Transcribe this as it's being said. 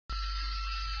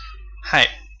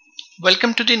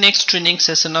Welcome to the next training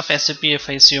session of SAP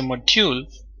FICO module.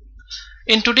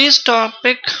 In today's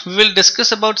topic, we will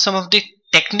discuss about some of the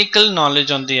technical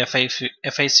knowledge on the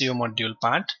FICO module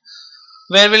part,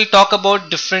 where we'll talk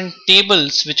about different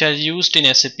tables which are used in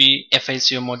SAP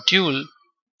FICO module.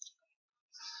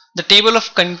 The table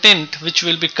of content which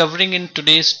we'll be covering in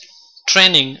today's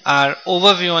training are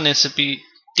overview on SAP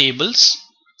tables,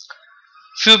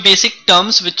 few basic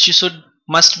terms which you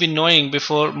must be knowing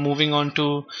before moving on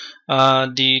to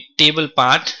the table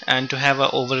part and to have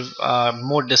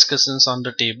more discussions on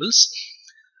the tables.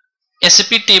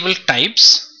 SAP table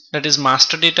types, that is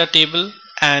master data table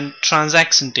and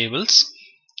transaction tables.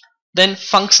 Then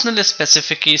functional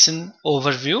specification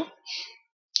overview,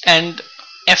 and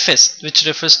FS, which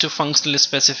refers to functional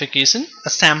specification, a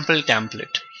sample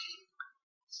template.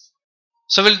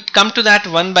 So we'll come to that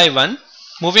one by one.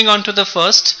 Moving on to the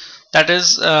first, that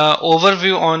is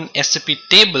overview on SAP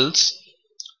tables.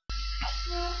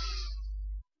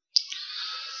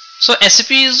 So SAP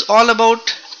is all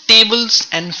about tables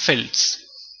and fields.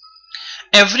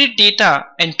 Every data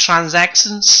and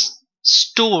transactions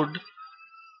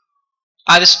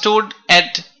are stored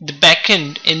at the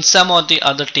backend in some or the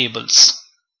other tables.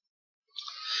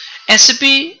 SAP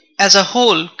as a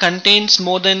whole contains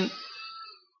more than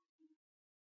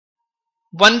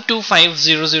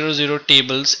 125000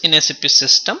 tables in SAP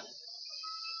system,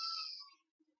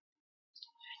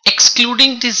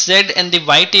 excluding the Z and the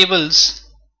Y tables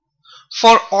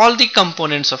for all the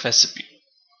components of SAP.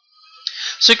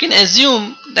 So you can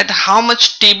assume that how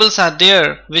much tables are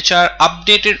there which are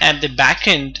updated at the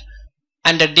backend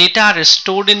and the data are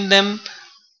stored in them,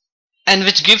 and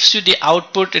which gives you the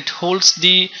output. It holds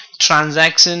the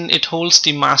transaction, it holds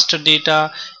the master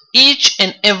data. Each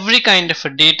and every kind of a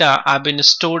data are being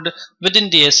stored within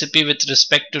the SAP with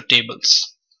respect to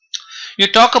tables. You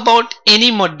talk about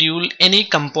any module, any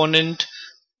component,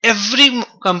 every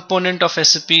component of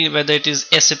SAP, whether it is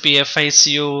SAP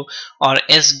FICO or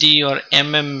SD or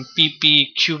MM,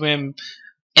 PP, QM,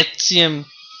 HCM,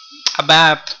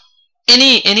 ABAP,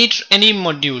 any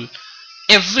module,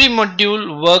 every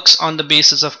module works on the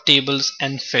basis of tables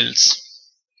and fields.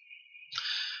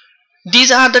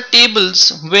 These are the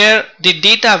tables where the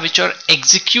data which are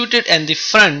executed at the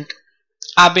front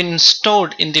are being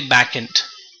stored in the backend.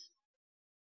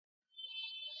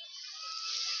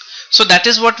 So that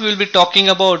is what we will be talking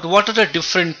about. What are the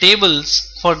different tables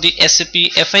for the SAP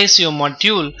FICO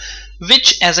module,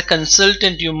 which as a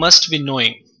consultant you must be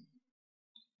knowing.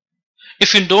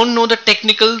 If you don't know the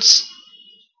technicals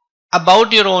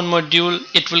about your own module,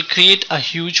 it will create a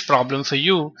huge problem for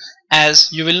you,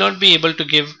 as you will not be able to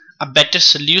give a better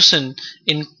solution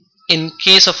in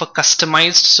case of a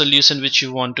customized solution which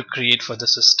you want to create for the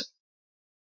system.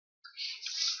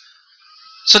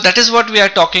 So that is what we are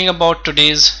talking about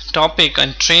today's topic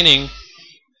and training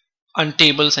on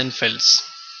tables and fields.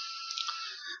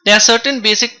 There are certain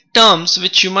basic terms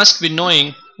which you must be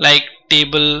knowing, like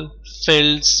table,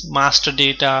 fields, master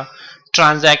data,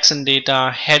 transaction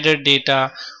data, header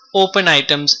data, open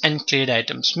items and cleared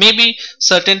items. Maybe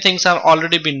certain things are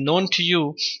already been known to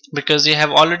you because you have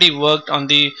already worked on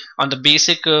the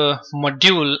basic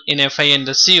module in FI and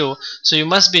the CO. So you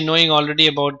must be knowing already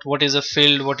about what is a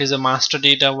field, what is a master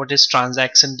data, what is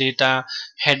transaction data,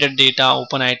 header data,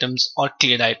 open items or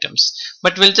cleared items.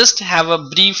 But we'll just have a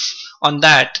brief on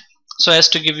that so as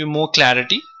to give you more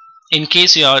clarity in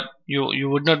case you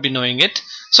would not be knowing it.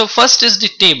 So first is the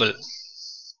table.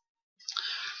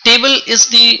 Table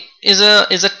is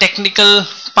a technical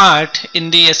part in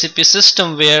the SAP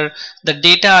system where the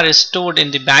data are stored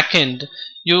in the backend.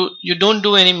 You don't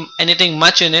do anything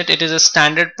much in it. It is a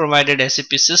standard provided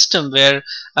SAP system where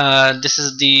this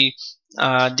is the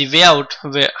way out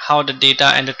where how the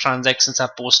data and the transactions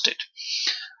are posted.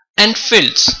 And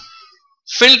fields.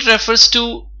 Field refers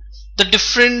to the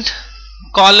different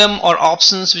column or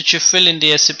options which you fill in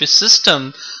the SAP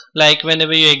system. Like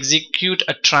whenever you execute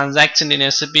a transaction in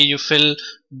SAP, you fill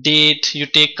date, you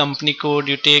take company code,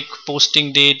 you take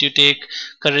posting date, you take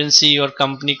currency or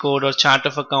company code or chart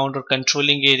of account or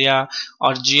controlling area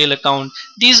or GL account.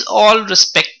 These all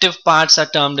respective parts are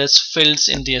termed as fields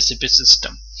in the SAP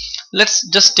system. Let's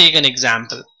just take an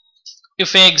example.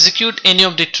 If I execute any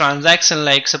of the transaction,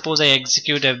 like suppose I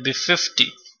execute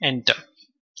FB50, enter.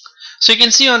 So you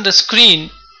can see on the screen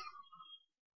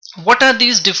what are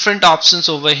these different options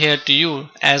over here to you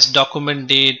as document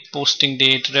date, posting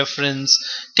date, reference.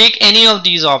 Take any of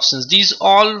these options. These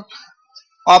all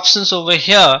options over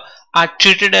here are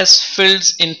treated as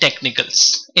fields in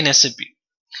technicals in SAP.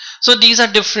 So these are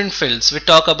different fields. We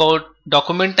talk about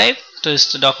document type. So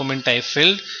it's the document type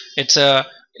field. It's a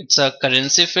it's a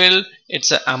currency field,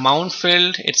 it's a amount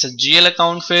field, it's a GL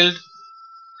account field.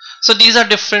 So these are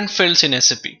different fields in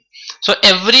SAP. So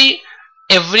every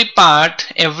part,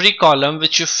 every column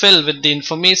which you fill with the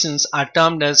informations are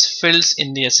termed as fields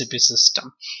in the SAP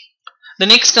system. The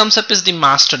next comes up is the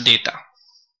master data.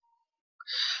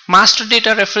 Master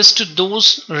data refers to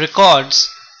those records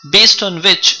based on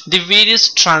which the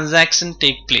various transactions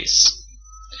take place.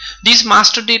 These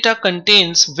master data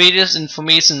contains various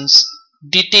informations,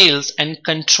 details and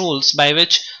controls by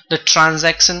which the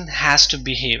transaction has to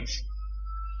behave.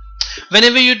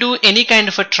 Whenever you do any kind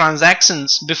of a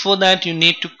transactions, before that you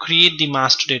need to create the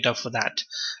master data for that.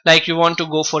 Like you want to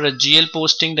go for a GL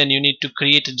posting, then you need to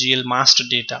create a GL master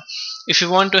data. If you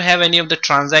want to have any of the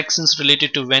transactions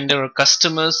related to vendor or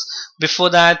customers, before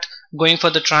that going for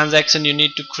the transaction you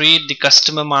need to create the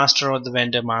customer master or the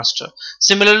vendor master.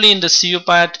 Similarly in the CO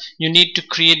part you need to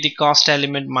create the cost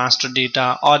element master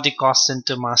data or the cost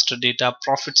center master data,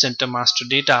 profit center master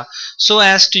data, so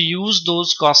as to use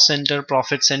those cost center,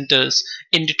 profit centers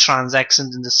in the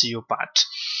transactions in the CO part.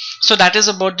 So that is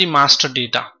about the master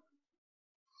data.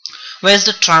 Where is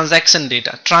the transaction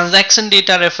data? Transaction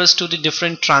data refers to the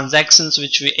different transactions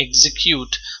which we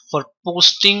execute for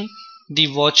posting the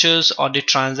vouchers or the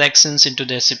transactions into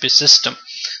the SAP system.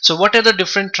 So what are the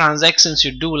different transactions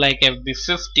you do, like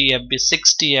FB50,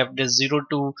 FB60,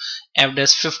 FDES02,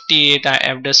 FDES58,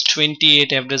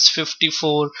 FDES28,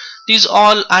 FDES54? These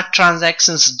all are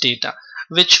transactions data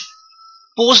which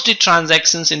post the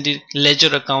transactions in the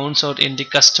ledger accounts or in the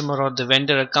customer or the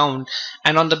vendor account,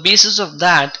 and on the basis of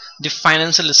that the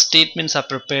financial statements are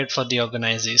prepared for the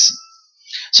organization.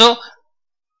 So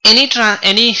any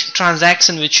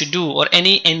transaction which you do or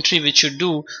any entry which you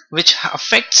do which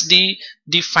affects the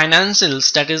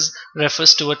financials, that is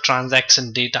refers to a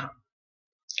transaction data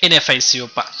in FICO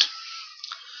part.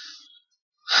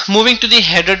 Moving to the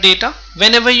header data,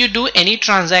 whenever you do any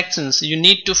transactions you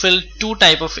need to fill two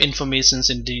type of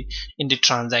informations in the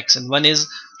transaction. One is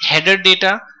header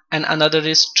data and another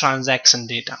is transaction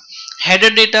data.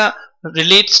 Header data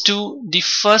relates to the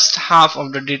first half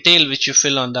of the detail which you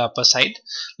fill on the upper side,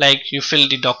 like you fill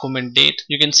the document date,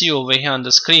 you can see over here on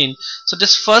the screen. So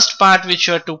this first part which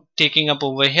you are taking up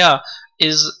over here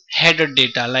is header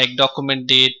data, like document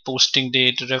date, posting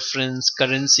date, reference,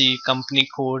 currency, company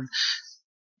code,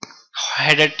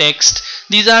 header text.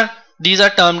 These are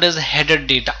termed as header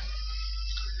data,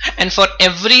 and for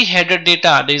every header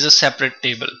data there is a separate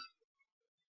table.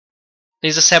 There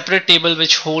is a separate table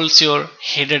which holds your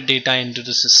header data into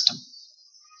the system.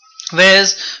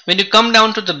 Whereas when you come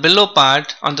down to the below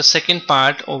part, on the second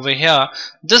part over here,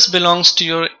 this belongs to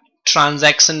your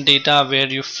transaction data, where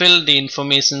you fill the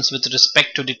informations with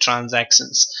respect to the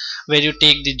transactions, where you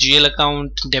take the GL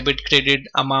account, debit, credit,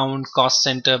 amount, cost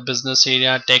center, business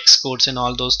area, tax codes and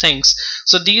all those things.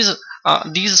 So these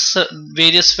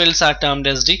various fields are termed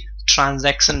as the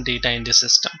transaction data in the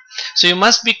system. So you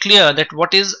must be clear that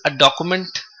what is a document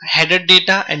header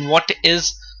data and what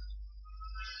is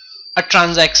a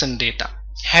transaction data.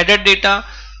 Header data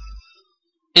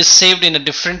is saved in a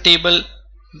different table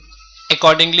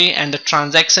accordingly, and the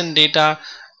transaction data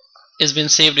is been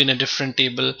saved in a different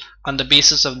table on the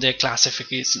basis of their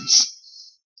classifications.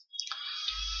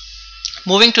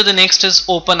 Moving to the next is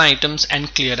open items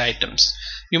and cleared items.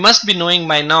 You must be knowing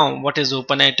by now what is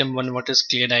open item and what is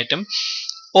cleared item.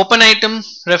 Open item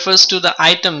refers to the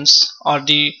items or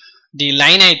the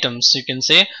line items, you can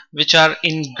say, which are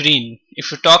in green.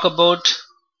 If you talk about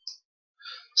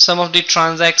some of the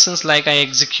transactions, like I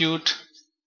execute,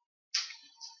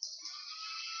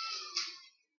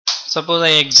 suppose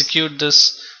I execute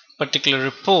this particular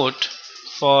report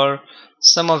for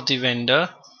some of the vendor,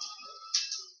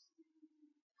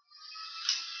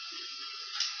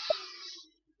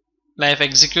 I've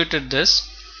executed this.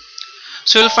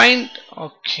 So you'll find,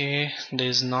 okay, there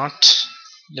is not,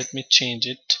 let me change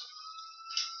it.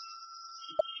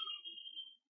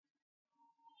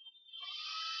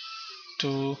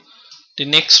 To the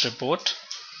next report.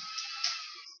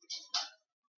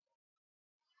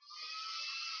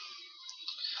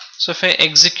 So if I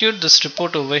execute this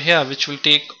report over here, which will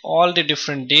take all the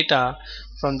different data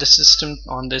from the system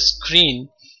on the screen,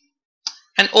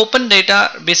 and open data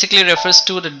basically refers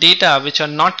to the data which are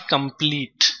not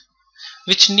complete,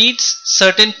 which needs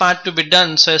certain part to be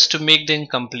done so as to make them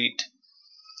complete.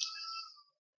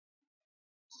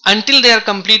 Until they are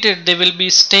completed, they will be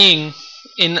staying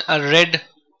in a red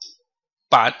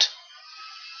part.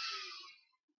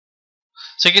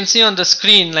 So you can see on the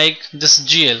screen, like this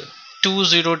GL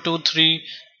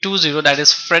 202320, that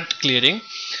is fret clearing.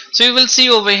 So you will see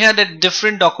over here that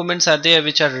different documents are there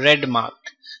which are red marked.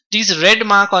 These red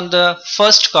mark on the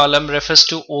first column refers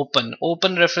to open.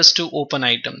 Open refers to open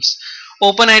items.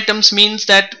 Open items means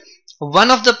that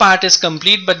one of the part is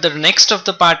complete but the next of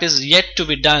the part is yet to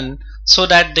be done, so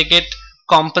that they get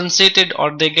compensated,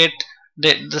 or they get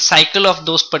the cycle of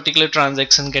those particular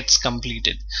transaction gets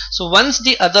completed. So once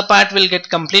the other part will get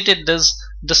completed,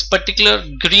 this particular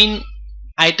green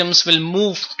items will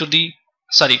move to the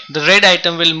red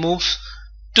item will move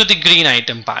to the green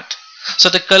item part. So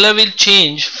the color will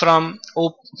change from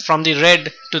the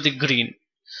red to the green.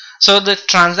 So the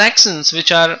transactions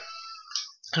which are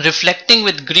reflecting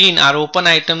with green are open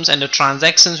items, and the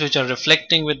transactions which are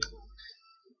reflecting with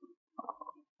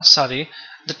the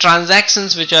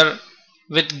transactions which are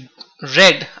with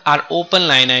red are open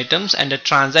line items, and the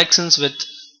transactions with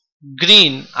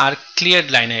green are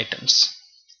cleared line items.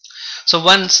 So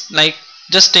once, like,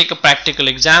 just take a practical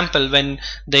example. When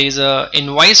there is a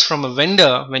invoice from a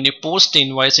vendor, when you post the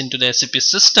invoice into the SAP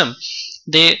system,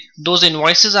 those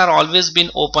invoices are always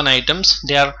been open items.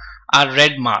 They are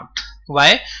red marked.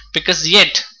 Why? Because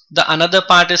yet the another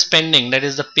part is pending, that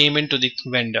is the payment to the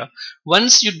vendor.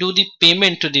 Once you do the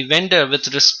payment to the vendor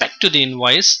with respect to the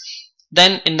invoice,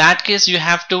 then in that case you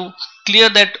have to clear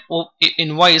that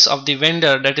invoice of the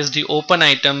vendor, that is the open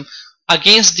item,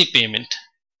 against the payment,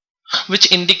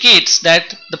 which indicates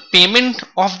that the payment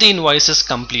of the invoice is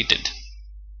completed.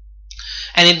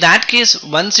 And in that case,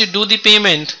 once you do the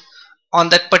payment, on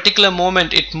that particular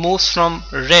moment it moves from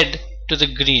red to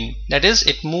the green, that is,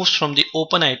 it moves from the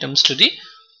open items to the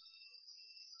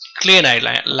cleared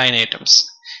line items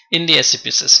in the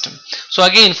SAP system. So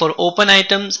again, for open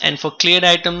items and for cleared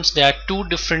items, there are two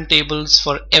different tables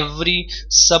for every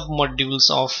sub modules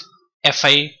of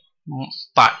FI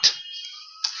part.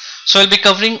 So I'll be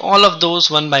covering all of those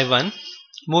one by one.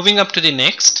 Moving up to the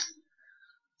next,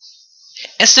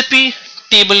 SAP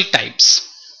table types.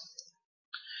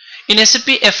 In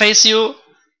SAP FICO,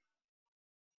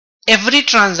 every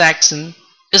transaction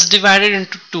is divided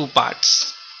into two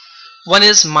parts. One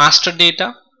is master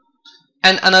data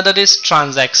and another is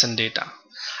transaction data.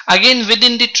 Again,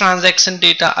 within the transaction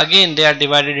data, again they are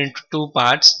divided into two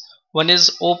parts. One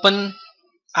is open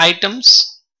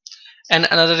items and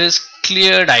another is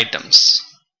cleared items.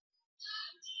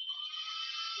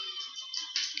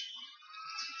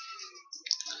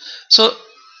 So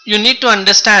you need to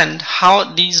understand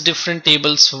how these different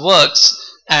tables works,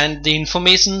 and the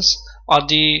informations or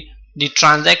the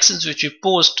transactions which you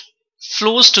post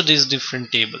flows to these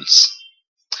different tables.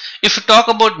 If you talk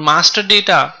about master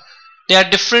data, there are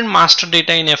different master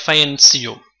data in FI and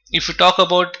CO. If you talk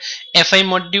about FI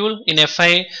module, in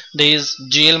FI there is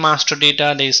GL master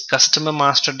data, there is customer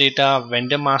master data,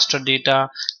 vendor master data,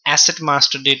 asset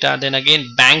master data, then again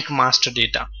bank master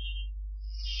data,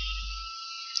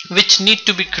 which need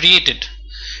to be created.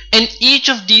 And each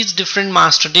of these different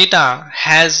master data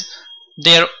has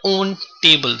their own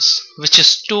tables which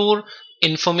store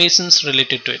informations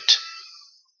related to it.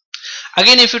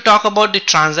 Again, if you talk about the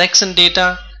transaction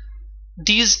data,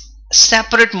 these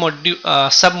separate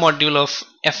sub module of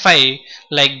FI,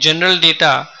 like general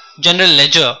data, general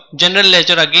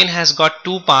ledger again has got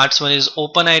two parts. One is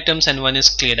open items and one is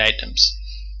cleared items.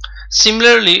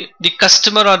 Similarly, the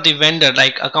customer or the vendor,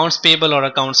 like accounts payable or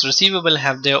accounts receivable,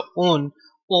 have their own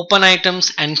open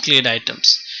items and cleared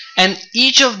items, and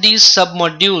each of these sub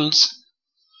modules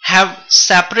have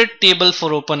separate table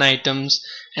for open items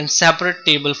and separate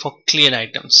table for cleared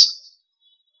items.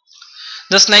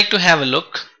 Just like to have a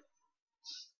look.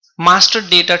 Master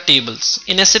data tables.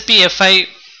 In SAP FI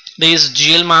there is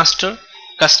GL master,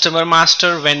 customer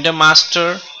master, vendor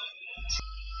master.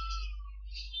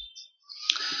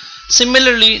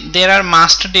 Similarly, there are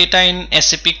master data in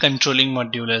SAP controlling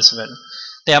module as well.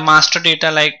 There are master data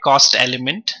like cost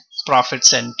element, profit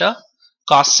center,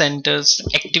 cost centers,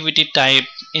 activity type,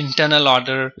 internal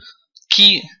order,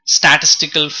 key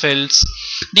statistical fields.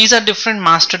 These are different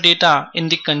master data in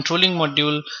the controlling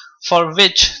module, for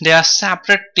which there are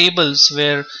separate tables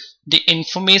where the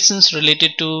informations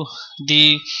related to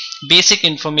the basic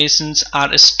informations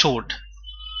are stored.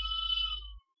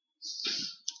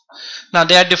 Now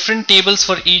there are different tables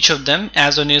for each of them,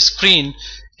 as on your screen.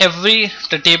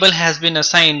 The table has been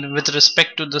assigned with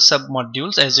respect to the sub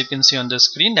modules, as you can see on the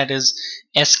screen, that is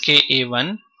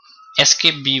SKA1,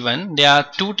 SKB1. There are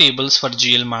two tables for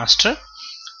GL master.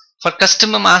 For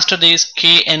customer master there is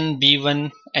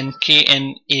KNB1 and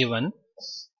KNA1.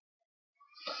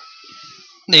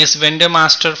 There is vendor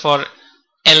master for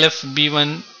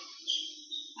LFB1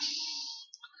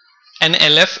 and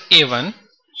LFA1.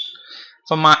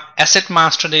 For asset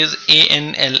master there is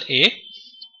ANLA.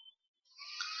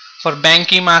 For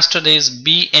banking master there is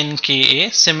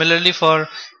BNKA. Similarly for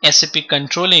SAP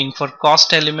controlling, for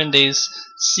cost element there is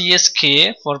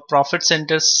CSKA. For profit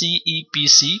center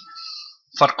CEPC.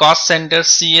 For cost center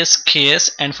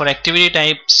CSKS, and for activity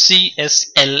type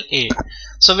CSLA.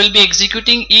 So we'll be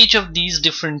executing each of these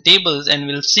different tables and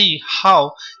we'll see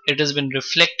how it has been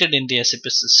reflected in the SAP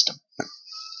system.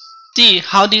 See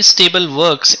how this table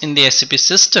works in the SAP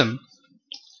system.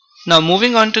 Now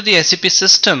moving on to the SAP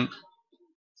system,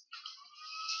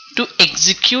 to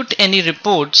execute any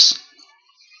reports,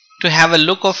 to have a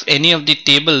look of any of the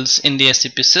tables in the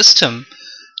SAP system,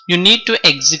 you need to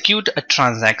execute a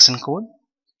transaction code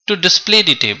to display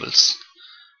the tables.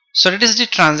 So it is the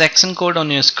transaction code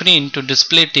on your screen. To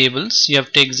display tables, you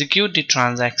have to execute the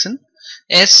transaction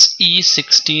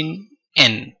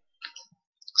SE16N.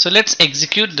 So let's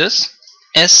execute this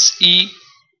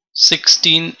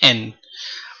SE16N.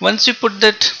 Once you put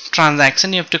that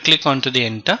transaction, you have to click onto the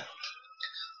enter.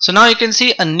 So now you can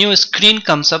see a new screen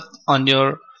comes up on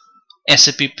your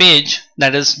SAP page,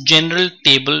 that is general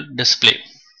table display.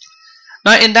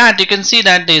 Now in that you can see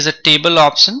that there is a table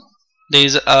option, there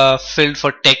is a field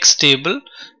for text table,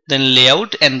 then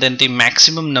layout, and then the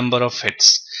maximum number of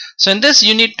hits. So in this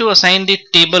you need to assign the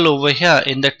table over here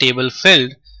in the table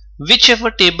field,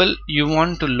 whichever table you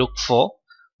want to look for,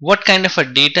 what kind of a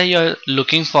data you are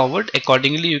looking forward,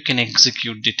 accordingly you can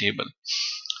execute the table.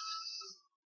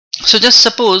 So just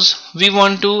suppose we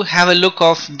want to have a look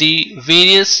of the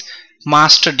various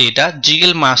master data,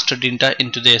 GL master data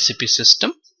into the SAP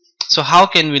system. So how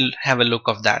can we have a look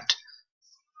of that?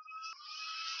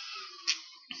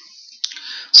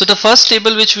 So the first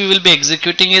table which we will be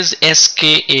executing is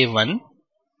SKA1.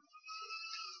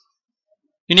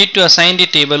 You need to assign the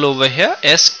table over here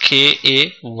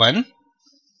SKA1.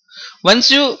 Once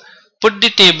you put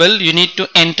the table, you need to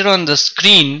enter on the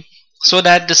screen so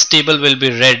that this table will be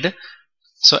read.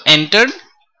 So entered,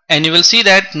 and you will see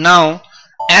that now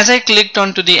as I clicked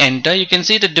onto the enter, you can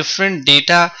see the different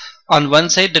data on one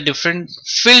side, the different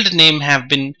field name have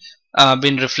been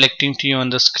reflecting to you on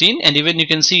the screen, and even you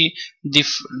can see the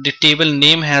table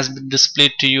name has been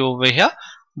displayed to you over here,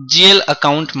 GL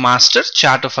account master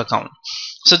chart of account.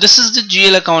 So this is the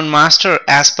GL account master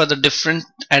as per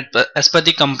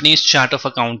the company's chart of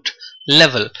account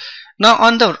level. Now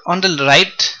on the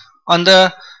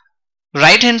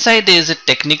right hand side there is a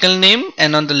technical name,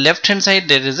 and on the left hand side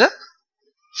there is a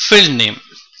field name.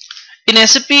 In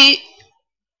SAP,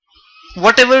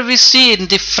 whatever we see in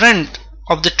the front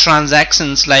of the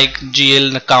transactions like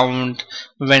GL account,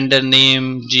 vendor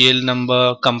name, GL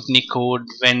number, company code,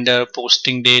 vendor,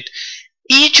 posting date,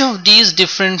 each of these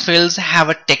different fields have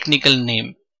a technical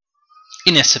name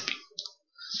in SAP.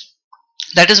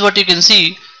 That is what you can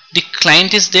see. The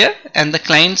client is there and the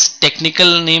client's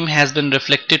technical name has been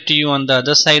reflected to you on the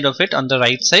other side of it, on the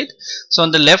right side. So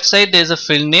on the left side there is a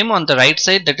field name, on the right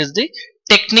side that is the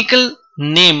technical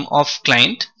name of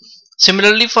client.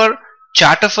 Similarly for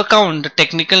chart of account, the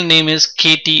technical name is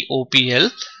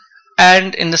KTOPL,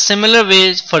 and in the similar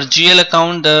way for GL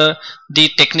account the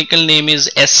technical name is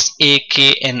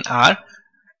SAKNR.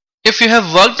 If you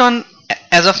have worked on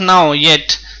as of now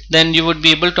yet, then you would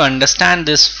be able to understand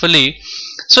this fully.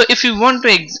 So if you want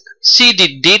to see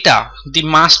the data, the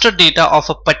master data of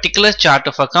a particular chart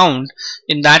of account,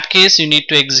 in that case you need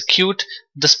to execute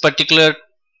this particular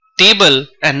table.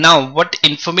 And now what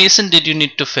information did you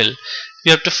need to fill?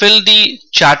 You have to fill the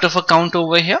chart of account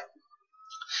over here,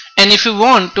 and if you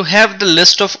want to have the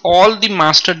list of all the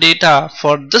master data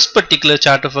for this particular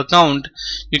chart of account,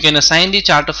 you can assign the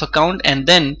chart of account and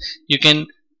then you can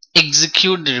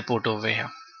execute the report over here.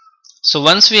 So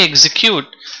once we execute,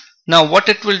 now what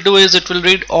it will do is it will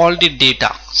read all the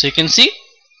data. So you can see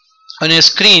on your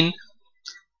screen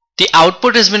the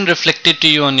output has been reflected to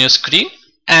you on your screen,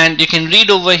 and you can read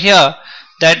over here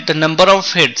that the number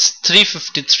of hits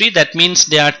 353, that means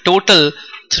there are total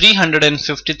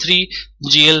 353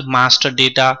 GL master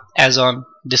data as on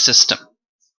the system.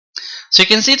 So you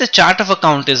can see the chart of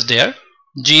account is there,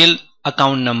 GL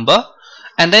account number,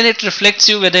 and then it reflects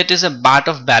you whether it is a part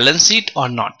of balance sheet or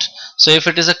not. So if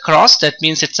it is a cross, that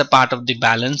means it's a part of the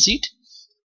balance sheet.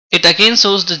 It again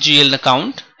shows the GL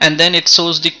account, and then it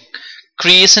shows the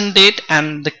creation date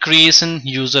and the creation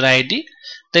user ID.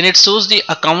 Then it shows the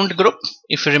account group.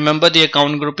 If you remember the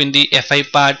account group in the FI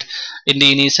part, in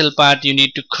the initial part, you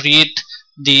need to create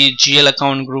the GL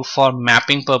account group for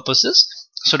mapping purposes.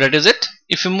 So that is it.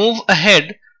 If you move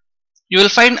ahead, you will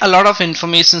find a lot of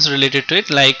information related to it.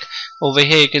 Like over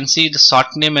here you can see the short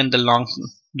name and the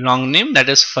long name, that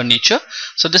is furniture.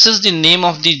 So this is the name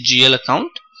of the GL account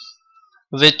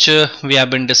which we have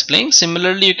been displaying.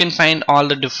 Similarly, you can find all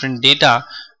the different data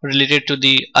related to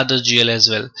the other GL as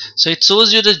well. So it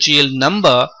shows you the GL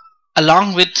number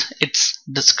along with its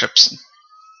description.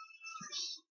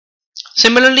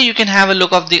 Similarly, you can have a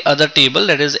look of the other table,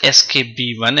 that is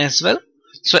SKB1 as well.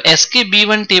 So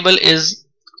SKB1 table is,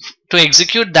 to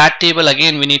execute that table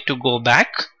again we need to go back.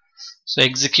 So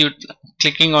execute,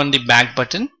 clicking on the back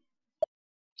button.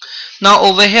 Now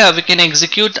over here we can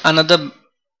execute another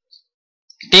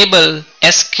table,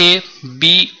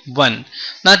 SKB1.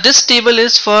 Now this table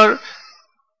is for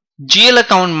GL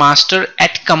account master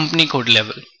at company code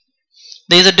level.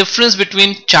 There is a difference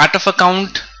between chart of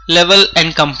account level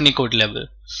and company code level.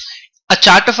 A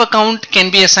chart of account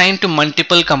can be assigned to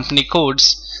multiple company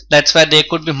codes. That's why there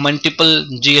could be multiple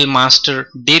GL master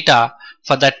data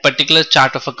for that particular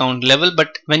chart of account level,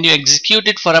 but when you execute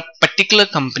it for a particular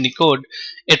company code,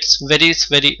 it's very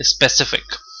specific.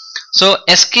 So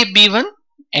SKB1,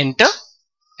 enter,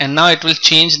 and now it will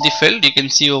change the field. You can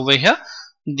see over here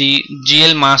the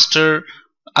GL master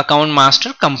account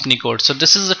master company code. So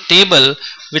this is a table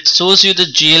which shows you the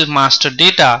GL master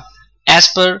data as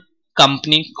per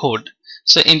company code.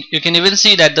 So you can even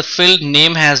see that the field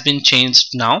name has been changed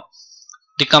now.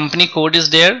 The company code is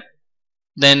there,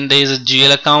 then there is a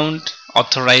GL account,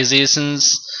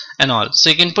 authorizations and all. So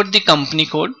you can put the company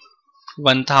code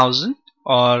 1000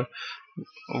 or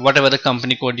whatever the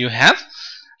company code you have.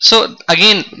 So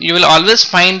again you will always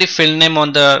find the field name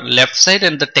on the left side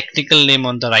and the technical name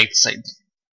on the right side.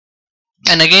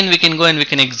 And again we can go and we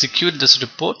can execute this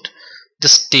report,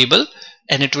 this table,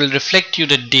 and it will reflect you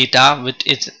the data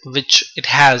which it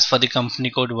has for the company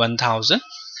code 1000.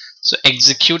 So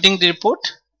executing the report,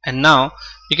 and now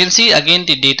you can see again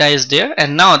the data is there,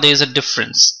 and now there is a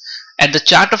difference. At the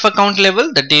chart of account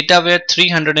level the data were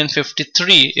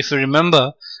 353 if you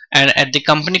remember, and at the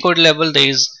company code level there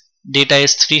is data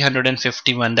is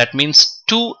 351. That means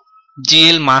 2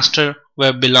 GL master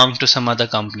were belong to some other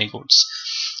company codes.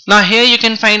 Now here you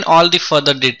can find all the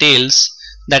further details,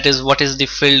 that is what is the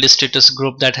field status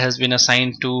group that has been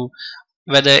assigned to,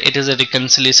 whether it is a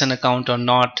reconciliation account or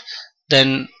not,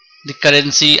 then the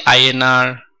currency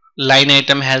INR, line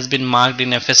item has been marked in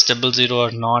FS00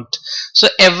 or not. So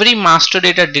every master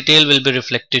data detail will be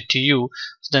reflected to you.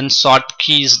 Then sort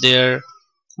key is there.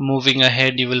 Moving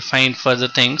ahead you will find further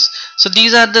things. So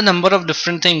these are the number of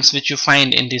different things which you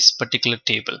find in this particular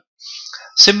table.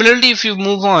 Similarly, if you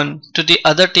move on to the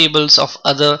other tables of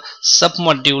other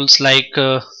sub-modules like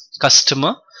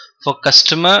customer, for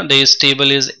customer this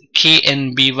table is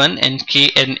KNB1 and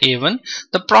KNA1.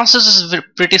 The process is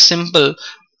pretty simple.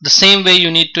 The same way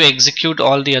you need to execute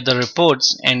all the other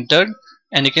reports, entered,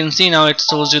 and you can see now it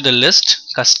shows you the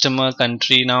list, customer,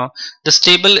 country. Now this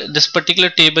particular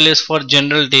table is for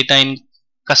general data in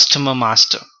customer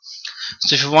master.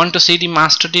 So if you want to see the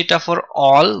master data for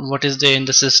all what is there in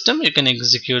the system, you can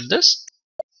execute this,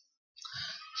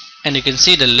 and you can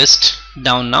see the list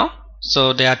down now.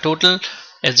 So they are total,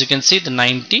 as you can see, the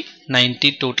 90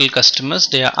 total customers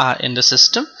they are in the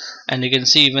system, and you can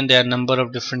see even there are number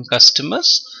of different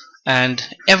customers, and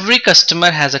every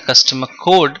customer has a customer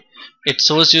code. It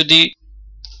shows you the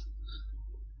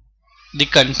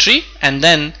country and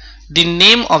then the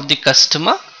name of the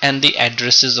customer and the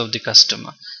addresses of the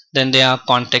customer. Then there are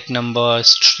contact number,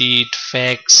 street,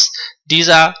 fax. These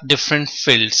are different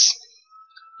fields.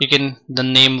 You can the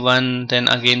name one, then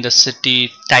again the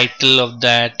city, title of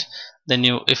that. Then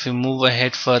if you move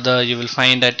ahead further, you will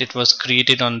find that it was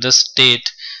created on this date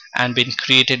and been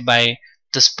created by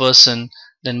this person.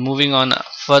 Then moving on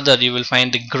further, you will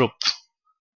find the group.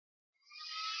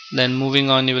 Then moving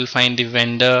on, you will find the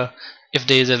vendor. If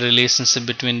there is a relationship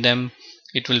between them,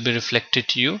 it will be reflected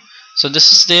to you. So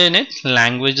this is there in it.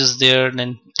 Language is there,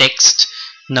 then text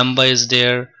number is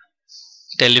there,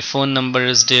 telephone number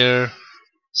is there.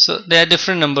 So there are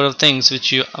different number of things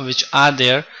which are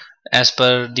there as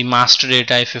per the master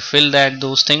data. If you fill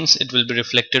those things, it will be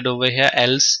reflected over here,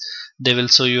 else they will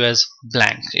show you as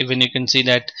blank. Even you can see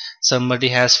that somebody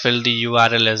has filled the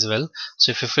URL as well.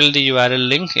 So if you fill the URL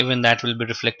link, even that will be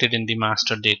reflected in the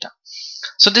master data.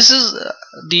 So this is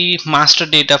the master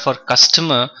data for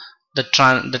customer.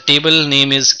 The table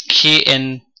name is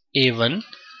KNA1.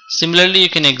 Similarly, you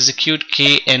can execute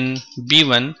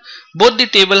KNB1. Both the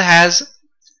table has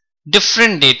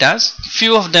different datas.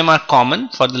 Few of them are common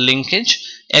for the linkage,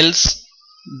 else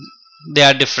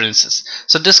there are differences.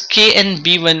 So this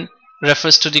KNB1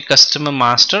 refers to the customer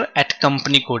master at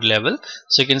company code level.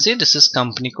 So you can see this is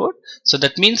company code. So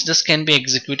that means this can be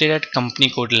executed at company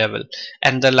code level.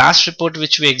 And the last report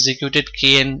which we executed,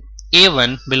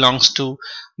 KNA1, belongs to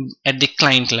at the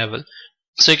client level.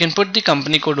 So you can put the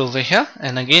company code over here,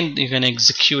 and again you can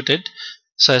execute it.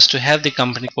 so as to have the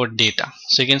company code data.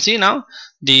 So you can see now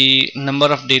the number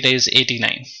of data is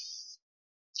 89.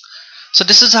 So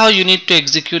this is how you need to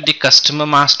execute the customer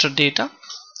master data.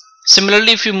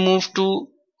 Similarly, if you move to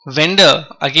vendor,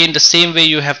 again the same way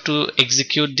you have to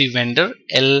execute the vendor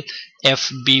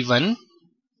LFB1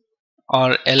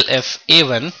 or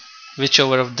LFA1,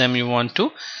 whichever of them you want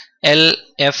to. LFB1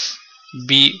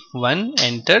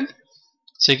 entered.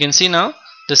 So you can see now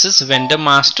this is vendor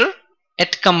master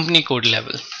at company code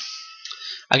level.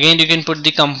 Again you can put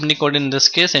the company code in this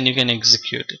case and you can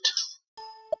execute it.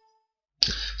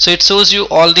 So it shows you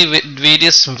all the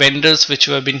various vendors which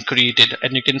have been created,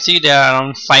 and you can see there are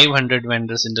around 500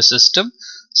 vendors in the system.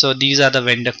 So these are the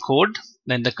vendor code,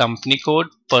 then the company code,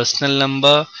 personal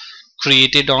number,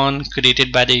 created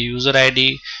by the user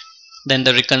ID, then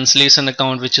the reconciliation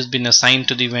account which has been assigned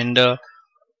to the vendor.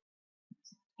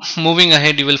 Moving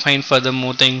ahead, you will find further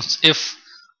more things if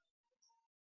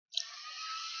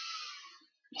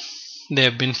they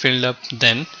have been filled up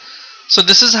then. So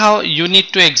this is how you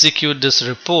need to execute this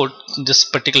report, this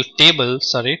particular table,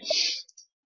 sorry.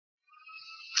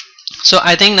 So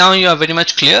I think now you are very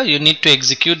much clear. You need to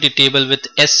execute the table with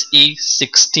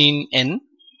SE16N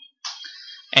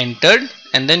entered,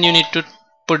 and then you need to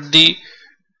put the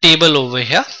table over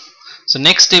here. So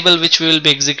next table which we will be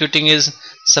executing is,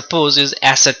 suppose, is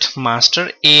asset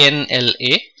master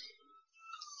ANLA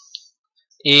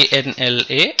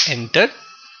entered,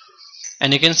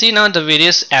 and you can see now the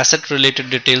various asset related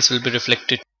details will be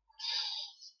reflected.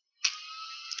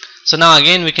 So now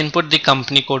again we can put the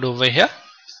company code over here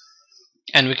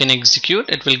and we can execute.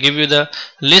 It will give you the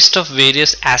list of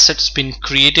various assets been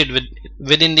created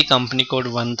within the company code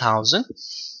 1000.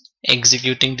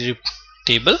 Executing the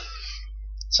table.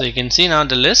 So you can see now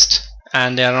the list,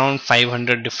 and there are around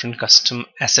 500 different custom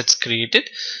assets created,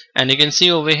 and you can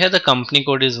see over here the company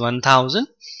code is 1000.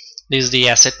 This is the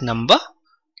asset number,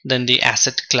 then the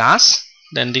asset class,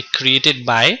 then the created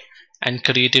by and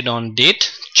created on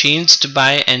date, changed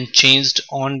by and changed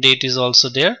on date is also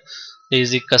there. There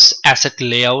is the asset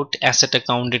layout, asset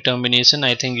account determination.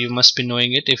 I think you must be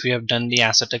knowing it if you have done the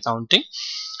asset accounting.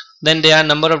 Then there are a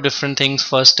number of different things: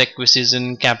 first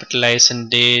acquisition, capitalization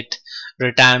date,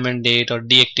 retirement date or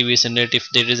deactivation date if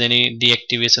there is any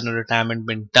deactivation or retirement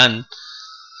been done.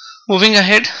 Moving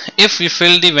ahead, if we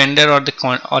fill the vendor or the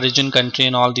origin country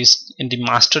and all these in the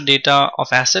master data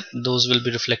of asset, those will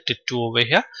be reflected too over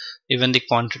here. Even the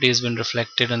quantity has been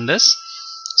reflected in this.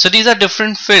 So these are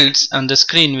different fields on the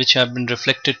screen which have been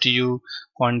reflected to you: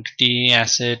 quantity,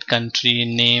 asset, country,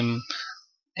 name,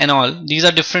 and all. These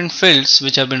are different fields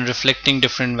which have been reflecting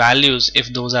different values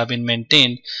if those have been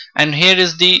maintained. And here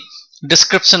is the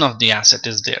description of the asset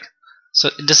is there. So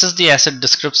this is the asset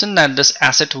description, that this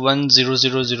asset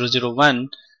 100001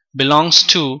 belongs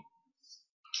to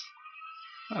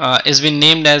is been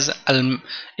named as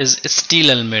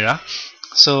Steel Almira.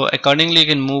 So accordingly you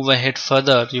can move ahead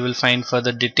further. You will find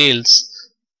further details.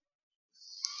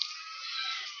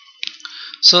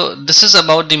 So this is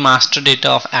about the master data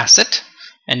of asset,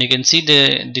 and you can see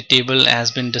the table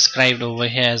has been described over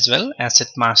here as well, asset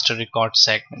master record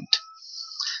segment.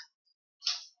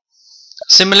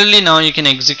 Similarly, now you can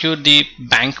execute the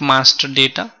bank master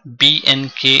data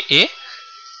BNKA.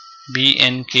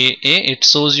 It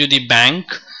shows you the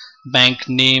bank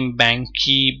name, bank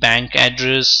key, bank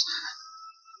address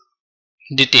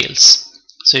details.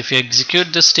 So if you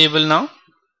execute this table now,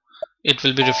 it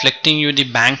will be reflecting you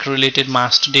the bank related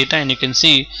master data, and you can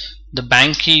see the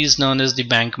bank key is known as the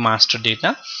bank master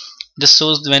data. This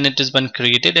shows when it has been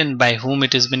created and by whom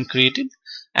it has been created,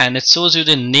 and it shows you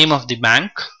the name of the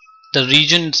bank, the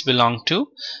region it's belonged to,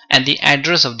 and the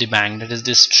address of the bank, that is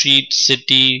the street,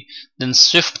 city. Then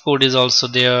SWIFT code is also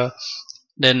there.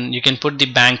 Then you can put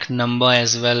the bank number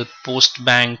as well, post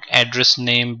bank, address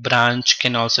name, branch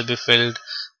can also be filled.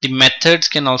 The methods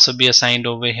can also be assigned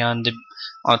over here on the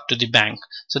to the bank.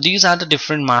 So these are the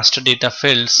different master data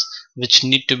fields which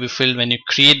need to be filled when you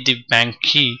create the bank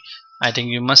key. I think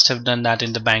you must have done that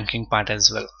in the banking part as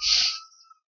well.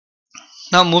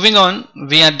 Now moving on,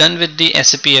 we are done with the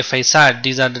SAP FICO.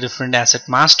 These are the different asset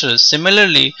masters.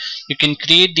 Similarly, you can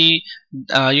create the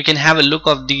you can have a look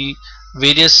of the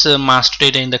various master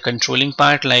data in the controlling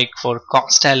part. Like for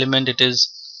cost element, it is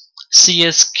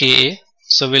CSKA.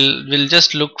 So we'll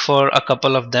just look for a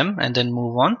couple of them and then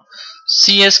move on.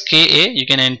 CSKA, you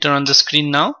can enter on the screen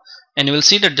now, and you will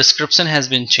see the description has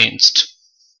been changed.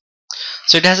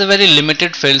 So it has a very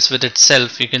limited fields with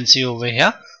itself. You can see over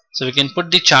here. So we can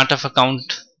put the chart of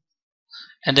account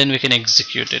and then we can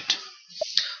execute it.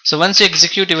 So once you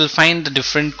execute, you will find the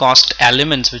different cost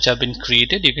elements which have been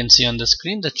created. You can see on the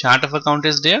screen the chart of account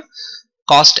is there,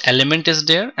 cost element is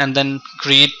there, and then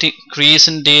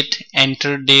creation date,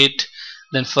 enter date,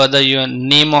 then further your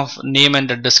name and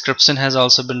the description has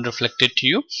also been reflected to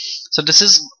you. So this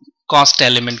is cost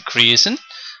element creation.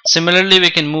 Similarly,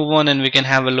 we can move on and we can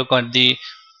have a look at the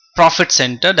profit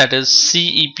center, that is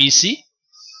CEPC.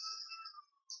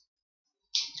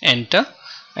 Enter,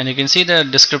 and you can see the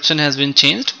description has been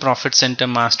changed, profit center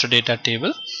master data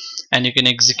table, and you can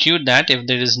execute that. If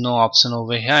there is no option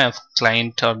over here of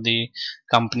client or the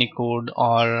company code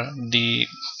or the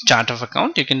chart of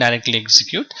account, you can directly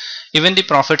execute. Even the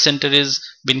profit center is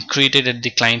been created at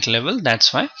the client level,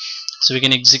 that's why. So we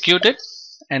can execute it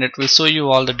and it will show you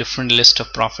all the different list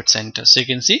of profit centers. So you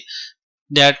can see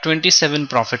there are 27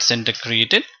 profit center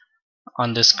created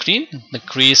on the screen. The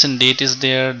creation date is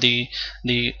there, the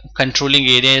controlling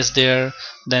area is there,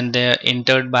 then they're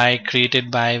entered by,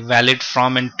 created by, valid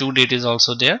from and to date is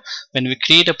also there. When we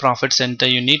create a profit center,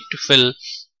 you need to fill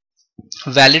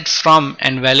valid from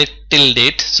and valid till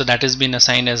date, so that has been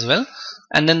assigned as well.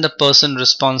 And then the person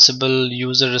responsible,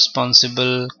 user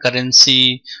responsible,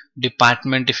 currency,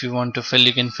 department, if you want to fill,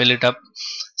 you can fill it up.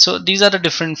 So these are the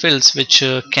different fields which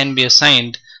can be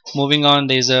assigned. Moving on,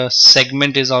 there is a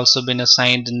segment is also been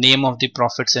assigned, the name of the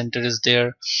profit center is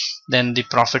there, then the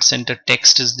profit center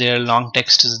text is there, long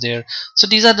text is there. So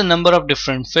these are the number of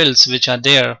different fields which are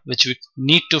there, which we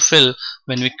need to fill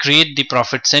when we create the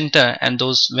profit center, and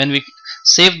those, when we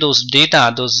save those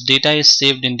data is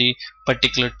saved in the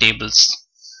particular tables.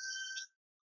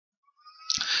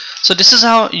 So this is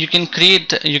how you can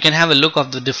create, you can have a look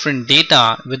of the different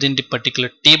data within the particular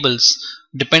tables,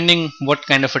 depending what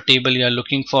kind of a table you are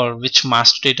looking for, which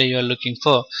master data you are looking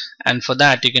for, and for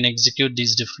that you can execute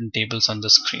these different tables on the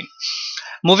screen.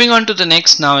 Moving on to the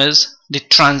next now is the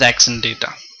transaction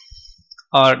data,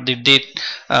 or the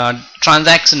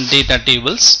transaction data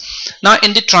tables. Now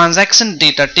in the transaction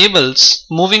data tables,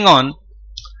 moving on,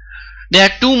 there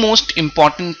are two most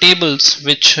important tables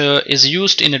which is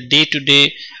used in a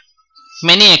day-to-day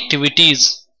many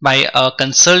activities by a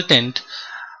consultant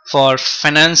for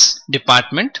finance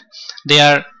department. They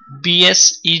are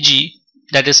BSEG,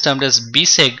 that is termed as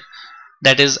BSEG,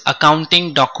 that is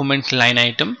accounting document line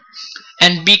item,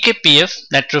 and BKPF,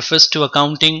 that refers to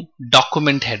accounting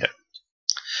document header.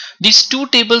 These two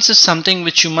tables is something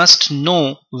which you must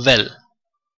know well.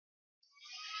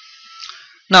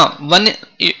 Now one,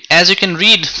 as you can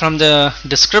read from the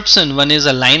description, one is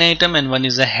a line item and one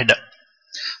is a header.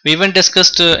 We even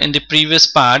discussed in the previous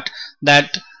part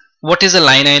that what is a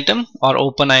line item or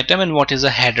open item and what is a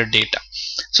header data.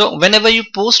 So whenever you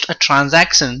post a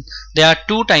transaction, there are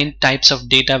two types of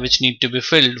data which need to be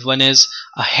filled. One is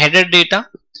a header data.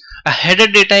 A header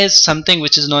data is something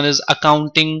which is known as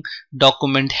accounting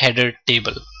document header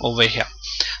table over here.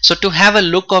 So to have a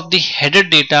look of the header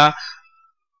data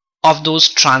of those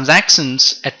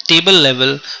transactions at table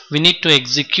level, we need to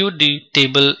execute the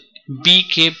table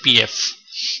BKPF.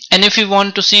 And if you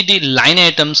want to see the line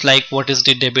items, like what is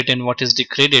the debit and what is the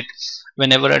credit,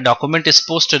 whenever a document is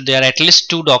posted, there are at least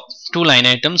two line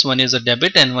items. One is a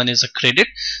debit and one is a credit.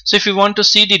 So if you want to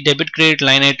see the debit credit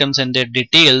line items and their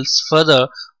details further,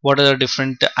 what are the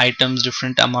different items,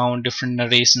 different amount, different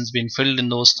narrations being filled in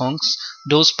those things,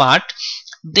 those part,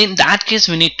 then in that case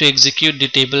we need to execute the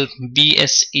table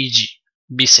BSEG.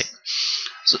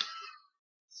 So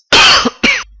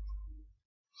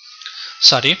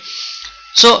sorry.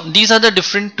 So these are the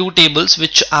different two tables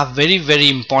which are very, very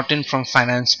important from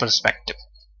finance perspective.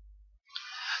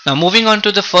 Now moving on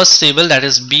to the first table, that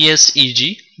is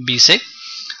BSEG.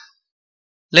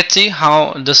 Let's see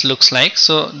how this looks like.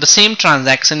 So the same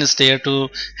transaction is there. To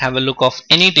have a look of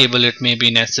any table, it may be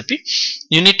in SAP,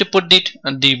 you need to put the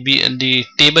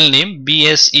table name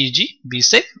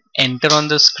BSEG, enter on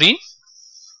the screen.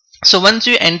 So once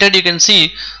you entered, you can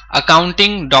see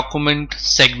accounting document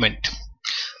segment.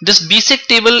 This BSEG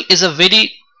table is a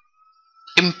very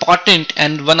important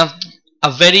and one of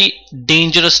a very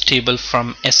dangerous table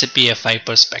from SAP FI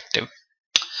perspective.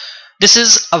 This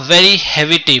is a very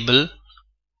heavy table.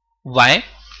 Why?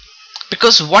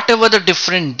 Because whatever the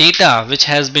different data which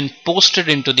has been posted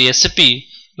into the SAP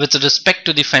with respect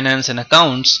to the finance and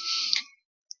accounts,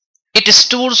 it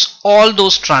stores all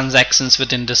those transactions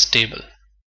within this table,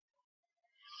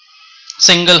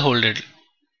 single-handedly.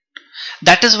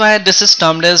 That is why this is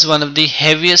termed as one of the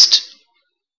heaviest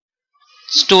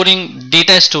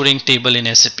data storing table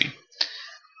in SAP.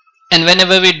 And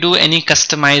whenever we do any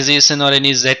customization or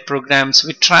any Z programs,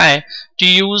 we try to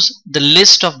use the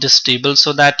list of this table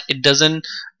so that it doesn't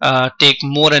take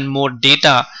more and more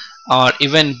data, or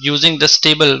even using this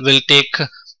table will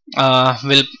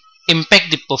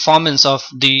impact the performance of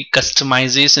the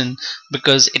customization,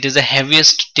 because it is the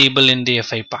heaviest table in the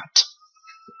FI part.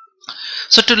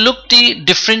 So to look the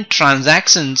different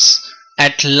transactions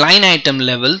at line item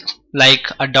level, like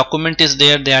a document is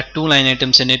there are two line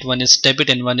items in it, one is debit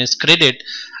and one is credit.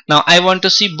 Now I want to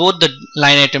see both the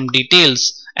line item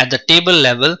details at the table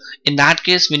level. In that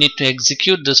case, we need to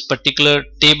execute this particular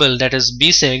table, that is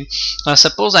bseg. Now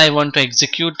suppose I want to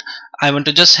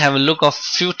just have a look of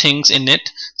few things in it.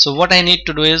 So what I need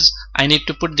to do is I need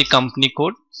to put the company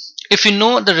code. If you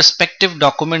know the respective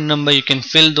document number, you can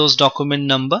fill those document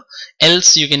number,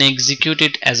 else you can execute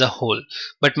it as a whole.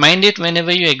 But mind it,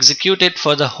 whenever you execute it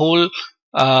for the whole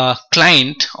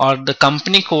client or the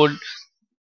company code,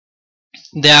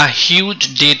 there are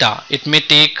huge data. It may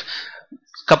take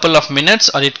couple of minutes,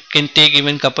 or it can take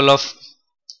even couple of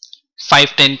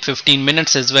 5, 10, 15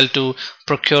 minutes as well to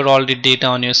procure all the data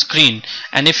on your screen.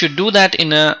 And if you do that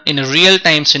in a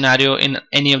real-time scenario in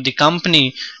any of the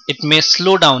company, it may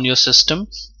slow down your system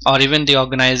or even the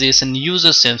organization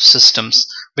user systems,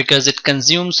 because it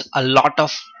consumes a lot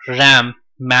of RAM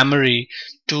memory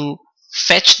to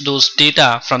fetch those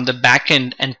data from the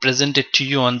backend and present it to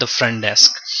you on the front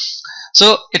desk.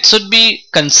 So it should be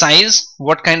concise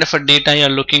what kind of a data you are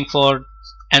looking for,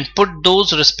 and put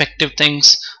those respective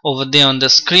things over there on the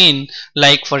screen.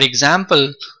 Like for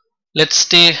example, let's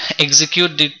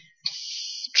execute the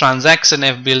transaction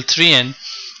FBL3N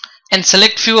and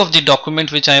select few of the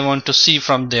document which I want to see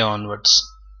from there onwards.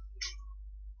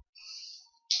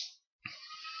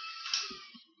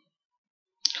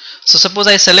 So suppose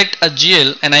I select a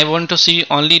GL and I want to see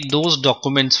only those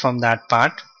documents from that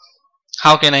part.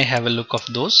 How can I have a look of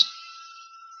those?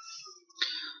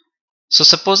 So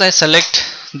suppose I select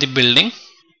the building,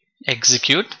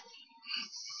 execute.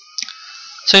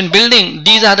 So in building,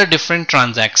 these are the different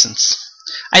transactions.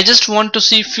 I just want to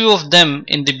see few of them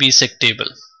in the bseg table.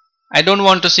 I don't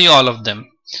want to see all of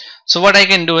them. So what I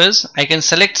can do is I can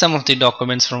select some of the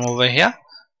documents from over here,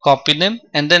 copy them,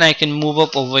 and then I can move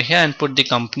up over here and put the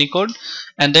company code,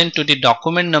 and then to the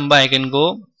document number I can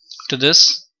go to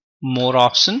this more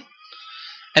option,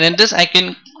 and in this I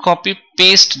can copy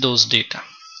paste those data,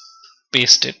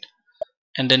 paste it,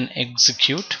 and then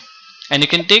execute. And you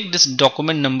can take this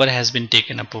document number has been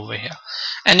taken up over here,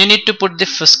 and you need to put the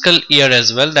fiscal year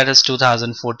as well, that is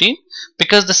 2014,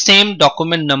 because the same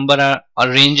document number or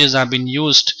ranges are being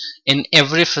used in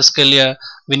every fiscal year.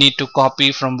 We need to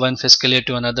copy from one fiscal year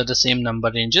to another the same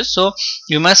number ranges, so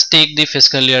you must take the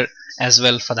fiscal year as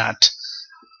well for that.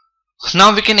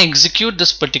 Now we can execute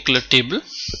this particular table.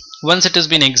 Once it has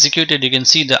been executed, you can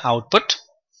see the output.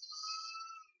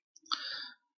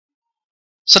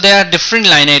 So there are different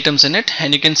line items in it,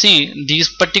 and you can see these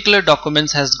particular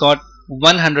documents has got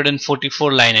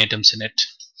 144 line items in it.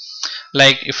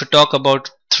 Like if you talk about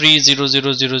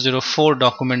 300004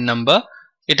 document number,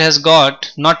 it has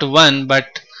got not one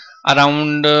but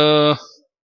around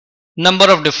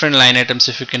number of different line items.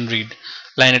 If you can read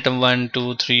line item 1,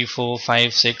 2, 3, 4,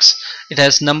 5, 6, it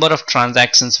has number of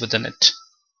transactions within it.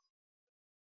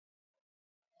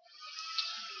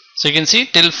 So you can see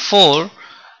till 4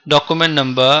 document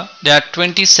number, there are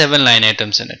 27 line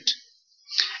items in it.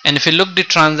 And if you look the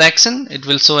transaction, it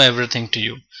will show everything to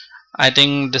you. I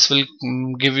think this will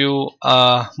give you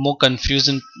more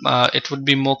confusion. It would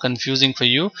be more confusing for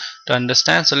you to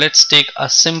understand. So let's take a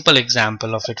simple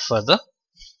example of it further.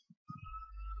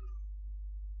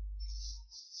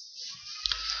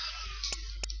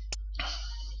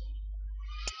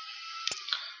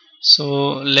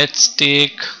 So let's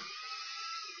take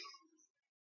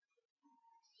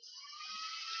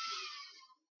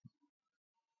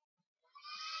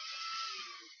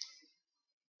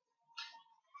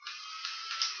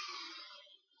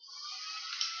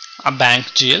a bank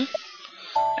GL,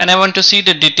 and I want to see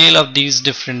the detail of these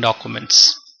different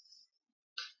documents.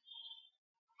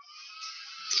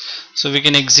 So we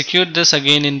can execute this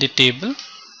again in the table.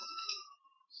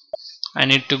 I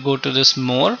need to go to this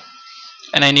more,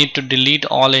 and I need to delete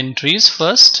all entries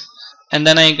first, and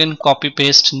then I can copy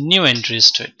paste new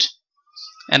entries to it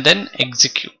and then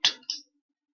execute.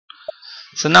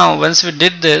 So now once we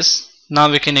did this,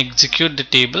 now we can execute the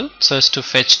table so as to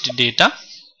fetch the data.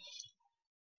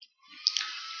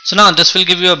 So now this will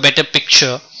give you a better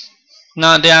picture.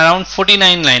 Now there are around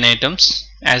 49 line items,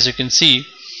 as you can see.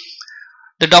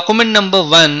 The document number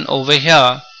 1 over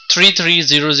here,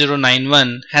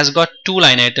 330091, has got 2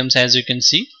 line items, as you can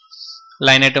see.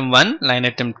 Line item 1, line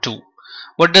item 2.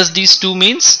 What does these 2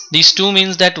 means? These 2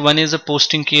 means that one is a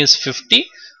posting key is 50,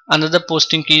 another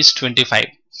posting key is 25.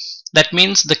 That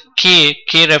means the K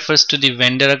refers to the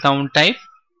vendor account type,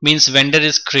 means vendor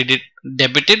is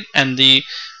debited, and the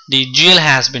the GL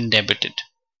has been debited.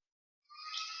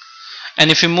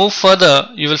 And if you move further,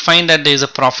 you will find that there is a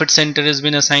profit center has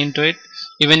been assigned to it.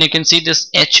 Even you can see this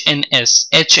H and S.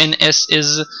 H and S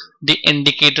is the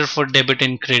indicator for debit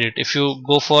and credit. If you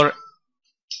go for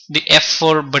the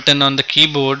F4 button on the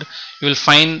keyboard, you will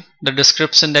find the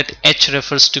description that H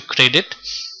refers to credit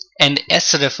and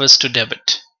S refers to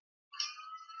debit.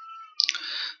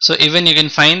 So even you can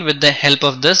find with the help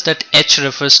of this that H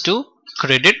refers to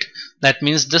credit. That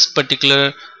means this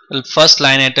particular first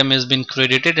line item has been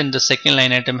credited and the second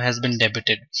line item has been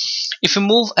debited. If you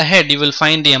move ahead, you will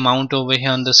find the amount over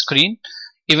here on the screen.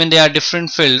 Even there are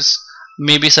different fields.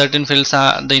 Maybe certain fields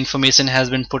are the information has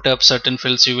been put up, certain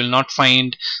fields you will not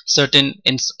find, certain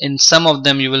in some of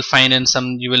them you will find and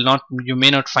some you may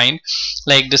not find.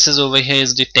 Like this is over here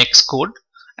is the tax code,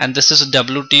 and this is a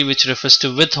WT which refers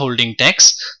to withholding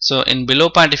tax. So in below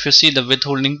part, if you see, the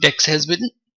withholding tax has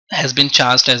been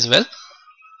charged as well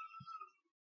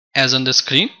as on the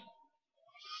screen.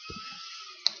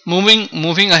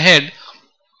 Moving ahead,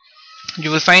 you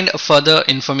will find further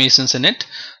informations in it,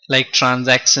 like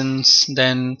transactions,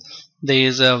 then there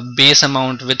is a base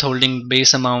amount, withholding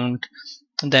base amount.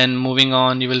 Then moving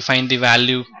on, you will find the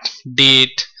value,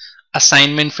 date,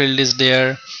 assignment field is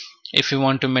there if you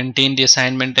want to maintain the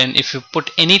assignment, and if you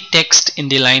put any text in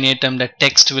the line item, that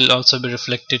text will also be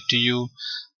reflected to you.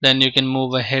 Then you can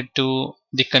move ahead to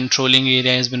the controlling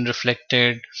area has been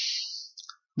reflected.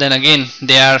 Then again,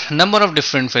 there are a number of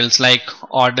different fields like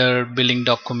order, billing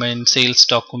document, sales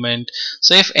document.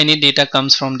 So if any data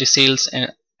comes from the sales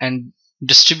and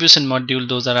distribution module,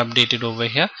 those are updated over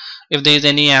here. If there is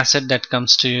any asset that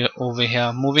comes to you over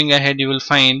here, moving ahead, you will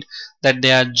find that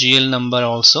there are GL number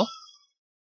also.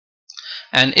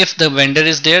 And if the vendor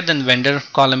is there, then vendor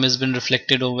column has been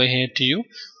reflected over here to you.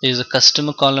 There is a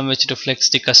customer column which reflects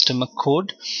the customer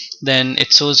code. Then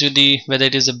it shows you whether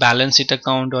it is a balance sheet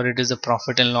account or it is a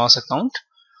profit and loss account.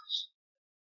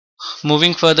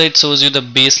 Moving further, it shows you the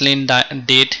baseline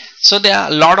date. So there are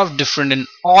a lot of different, and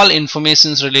all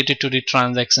informations related to the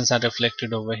transactions are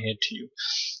reflected over here to you.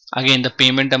 Again, the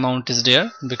payment amount is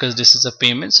there because this is a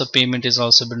payment, so payment is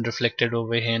also been reflected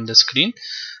over here in the screen.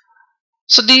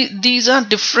 So these are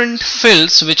different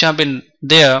fields which have been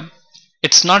there.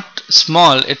 It's not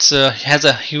small, it's has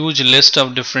a huge list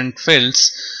of different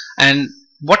fields, and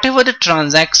whatever the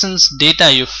transactions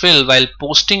data you fill while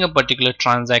posting a particular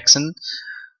transaction,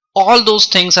 all those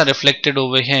things are reflected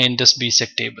over here in this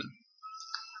BSEC table.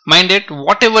 Mind it,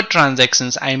 whatever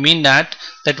transactions, I mean that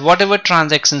whatever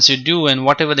transactions you do and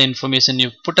whatever the information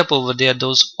you put up over there,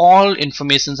 those all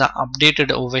informations are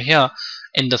updated over here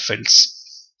in the fields.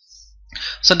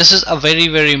 So this is a very,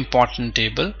 very important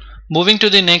table. Moving to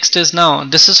the next is, now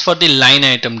this is for the line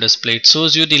item display. It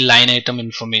shows you the line item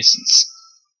informations.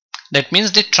 That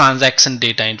means the transaction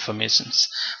data informations.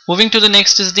 Moving to the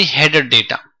next is the header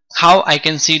data. How I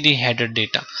can see the header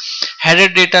data?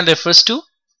 Header data refers to,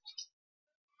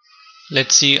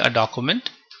 let's see a document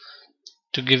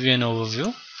to give you an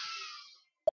overview.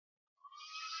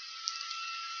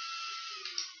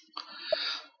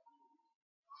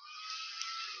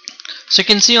 So you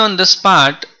can see on this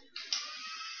part,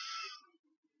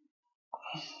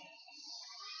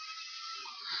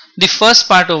 the first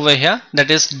part over here, that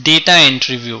is data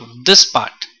entry view. This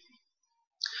part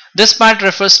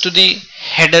refers to the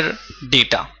header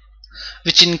data,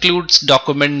 which includes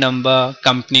document number,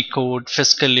 company code,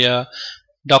 fiscal year,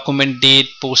 document date,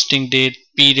 posting date,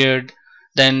 period,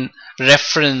 then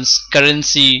reference,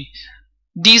 currency.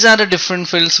 These are the different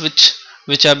fields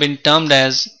which have been termed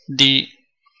as the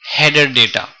header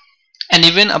data. And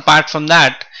even apart from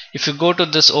that, if you go to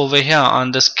this over here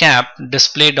on this cap,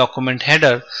 display document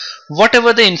header,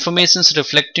 whatever the information is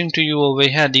reflecting to you over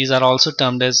here, these are also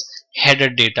termed as header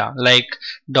data, like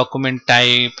document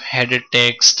type, header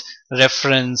text,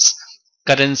 reference,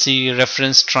 currency,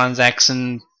 reference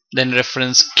transaction, then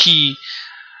reference key.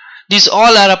 These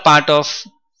all are a part of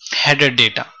header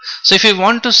data. So if you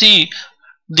want to see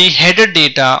the header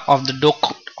data of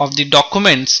the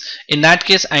documents, in that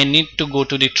case I need to go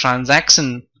to the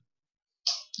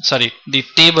the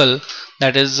table,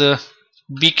 that is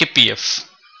BKPF.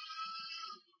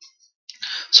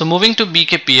 So moving to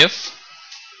BKPF,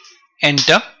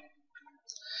 enter.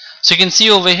 So you can see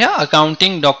over here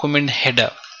accounting document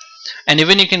header, and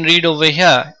even you can read over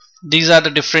here, these are the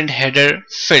different header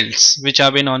fields which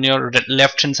have been on your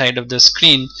left hand side of the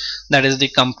screen. That is the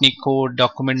company code,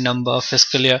 document number,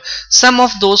 fiscal year. Some of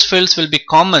those fields will be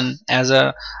common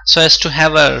so as to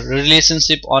have a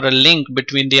relationship or a link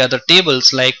between the other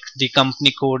tables, like the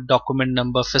company code, document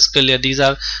number, fiscal year. These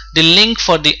are the link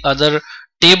for the other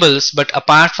tables, but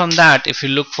apart from that, if you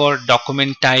look for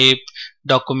document type,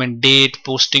 document date,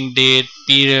 posting date,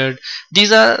 period,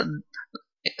 these are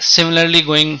similarly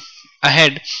going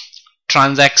ahead.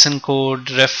 Transaction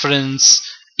code, reference,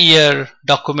 year,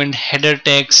 document header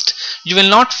text. You will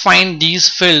not find these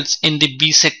fields in the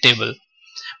basic table,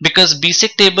 because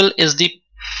basic table is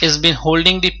been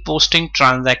holding the posting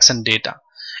transaction data.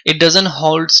 It doesn't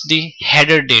holds the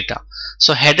header data.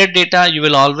 So header data you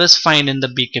will always find in the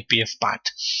BKPF part.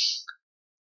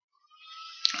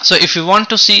 So if you want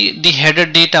to see the header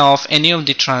data of any of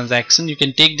the transaction, you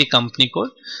can take the company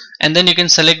code and then you can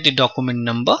select the document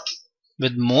number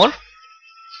with more,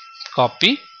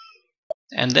 copy,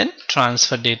 and then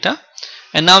transfer data.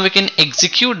 And now we can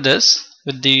execute this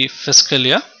with the fiscal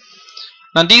year.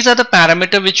 Now these are the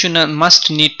parameters which you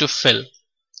must need to fill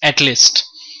at least.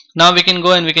 Now we can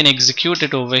go and we can execute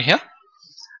it over here,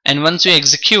 and once you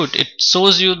execute, it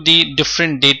shows you the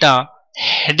different data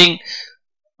heading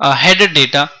header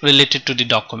data related to the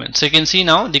document. So you can see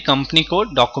now the company code,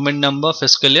 document number,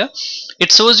 fiscal year.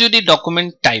 It shows you the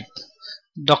document type.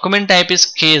 Document type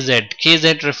is KZ.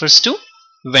 KZ refers to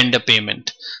vendor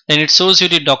payment. Then it shows you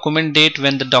the document date,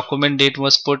 when the document date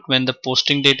was put, when the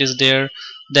posting date is there,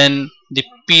 then the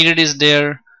period is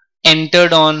there,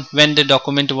 entered on when the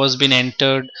document was been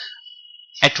entered,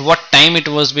 at what time it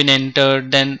was been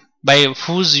entered, then by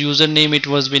whose username it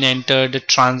was been entered, the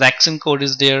transaction code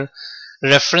is there,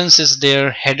 reference is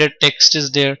there, header text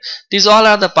is there. These all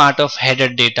are the part of header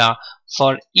data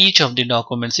for each of the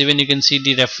documents. Even you can see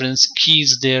the reference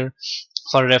keys there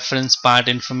for reference part,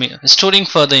 storing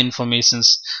further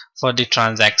informations for the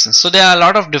transactions. So there are a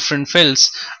lot of different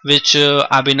fields which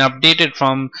have been updated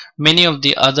from many of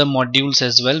the other modules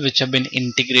as well, which have been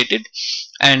integrated,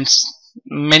 and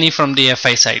many from the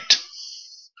FI site.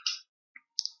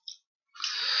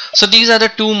 So these are the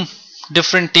two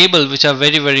different tables which are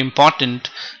very important.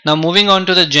 Now moving on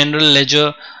to the general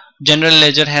ledger. General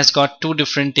ledger has got two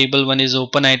different tables. One is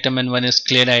open item and one is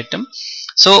cleared item.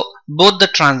 So both the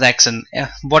transaction,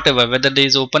 whatever, whether there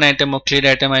is open item or cleared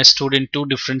item, are stored in two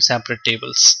different separate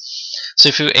tables. So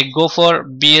if you go for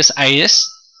BSIS,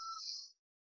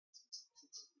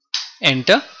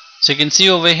 enter. So you can see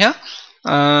over here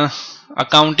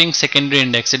accounting secondary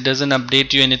index. It doesn't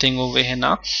update you anything over here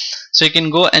now. So you can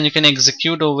go and you can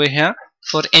execute over here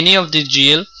for any of the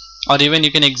GL, or even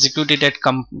you can execute it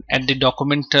at the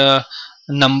document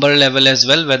number level as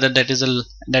well, whether that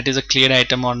is a clear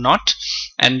item or not,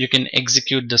 and you can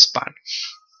execute this part.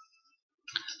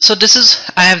 So this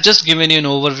is, I have just given you an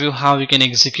overview how you can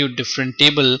execute different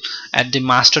table at the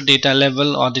master data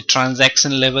level or the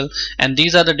transaction level, and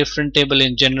these are the different table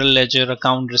in general ledger,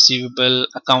 account receivable,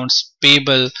 accounts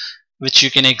payable, which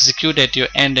you can execute at your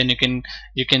end, and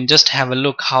you can just have a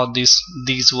look how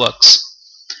these works.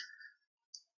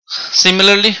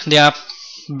 Similarly, there are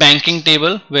banking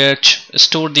table which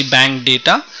store the bank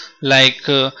data, like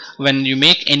when you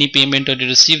make any payment or you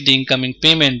receive the incoming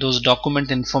payment, those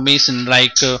document information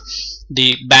like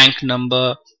the bank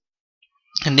number,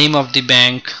 name of the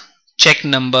bank, check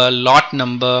number, lot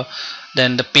number,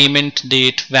 then the payment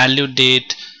date, value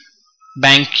date,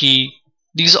 bank key.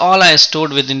 These all are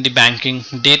stored within the banking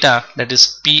data, that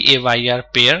is PAYR,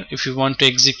 pair. If you want to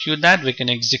execute that, we can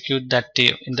execute that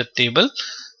in the table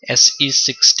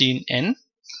SE16N,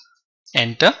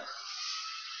 enter.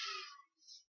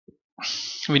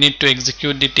 We need to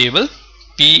execute the table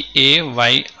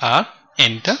PAYR,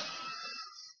 enter.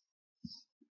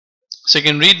 So you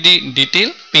can read the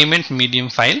detail payment medium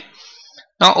file.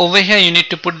 Now over here you need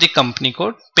to put the company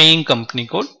code, paying company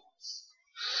code,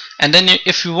 and then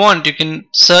if you want you can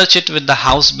search it with the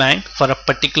house bank for a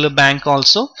particular bank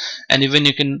also, and even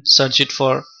you can search it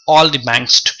for all the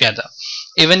banks together.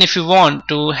 Even if you want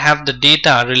to have the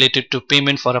data related to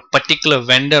payment for a particular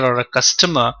vendor or a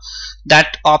customer,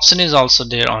 that option is also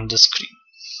there on the screen.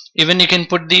 Even you can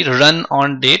put the run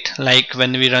on date, like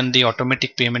when we run the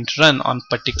automatic payment run on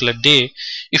particular day.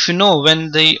 If you know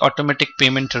when the automatic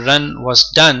payment run was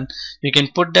done, you can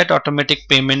put that automatic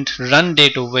payment run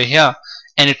date over here,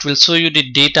 and it will show you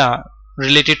the data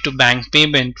related to bank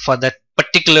payment for that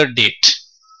particular date.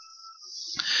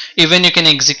 Even you can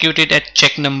execute it at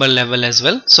check number level as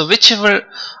well. So whichever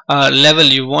level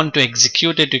you want to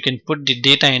execute it, you can put the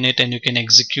data in it and you can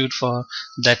execute for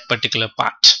that particular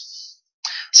part.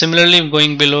 Similarly,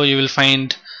 going below you will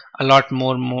find a lot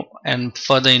more and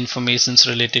further informations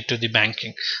related to the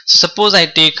banking. So suppose I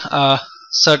take a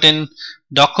certain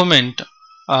document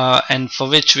and for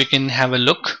which we can have a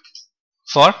look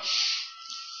for.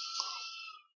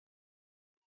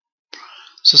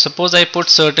 So suppose I put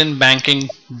certain banking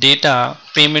data,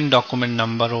 payment document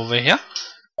number over here.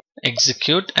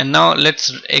 execute, and now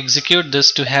let's execute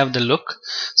this to have the look.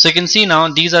 So you can see now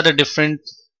these are the different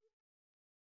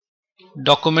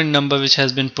document number which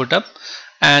has been put up,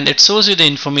 and it shows you the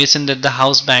information that the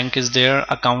house bank is there,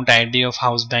 account ID of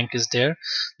house bank is there,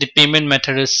 the payment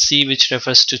method is C, which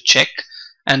refers to check,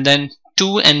 and then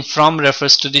to and from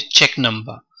refers to the check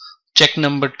number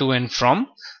to and from.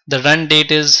 The run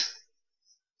date is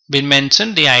been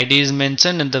mentioned, the ID is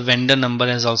mentioned, and the vendor number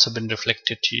has also been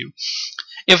reflected to you.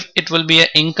 If it will be an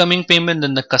incoming payment,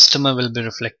 then the customer will be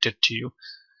reflected to you.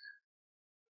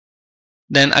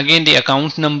 Then again the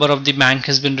account number of the bank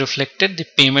has been reflected, the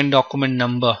payment document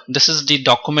number, this is the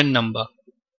document number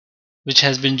which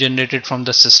has been generated from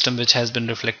the system, which has been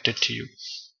reflected to you.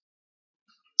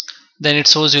 Then it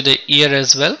shows you the year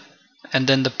as well, and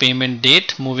then the payment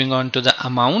date. Moving on to the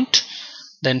amount,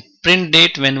 then print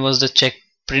date, when was the check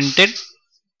printed,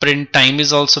 print time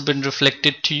is also been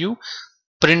reflected to you,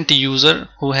 print user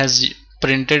who has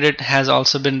printed it has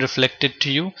also been reflected to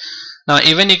you. Now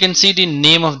even you can see the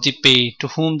name of the pay, to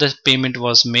whom the payment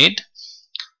was made,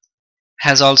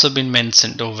 has also been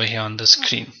mentioned over here on the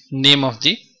screen. Name of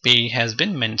the pay has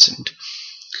been mentioned.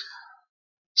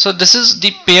 So this is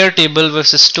the pair table which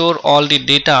store all the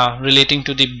data relating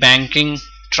to the banking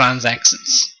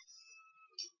transactions.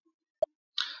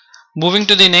 Moving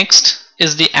to the next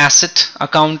is the asset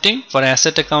accounting. For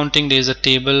asset accounting, there is a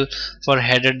table for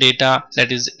header data,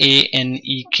 that is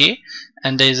ANEK,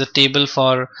 and there is a table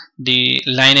for the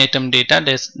line item data,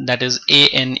 that is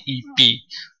ANEP.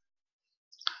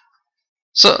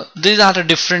 So these are the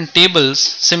different tables.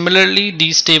 Similarly,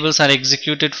 these tables are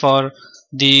executed for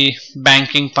the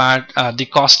banking part, the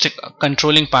cost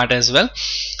controlling part as well.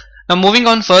 Now moving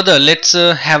on further, let's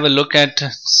have a look at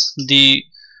the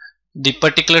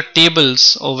particular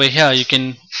tables over here. You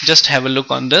can just have a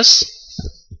look on this.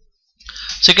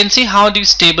 So you can see how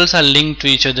these tables are linked to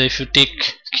each other if you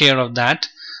take care of that.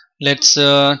 Let's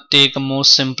take a more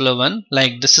simpler one,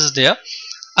 like this is there,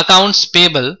 accounts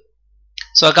payable.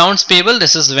 So accounts payable,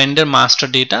 this is vendor master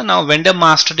data. Now vendor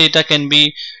master data can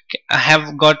be,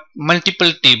 have got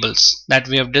multiple tables that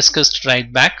we have discussed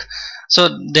right back. So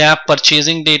there are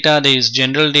purchasing data, there is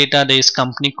general data, there is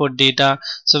company code data.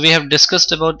 So we have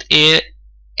discussed about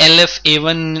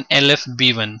LFA1 and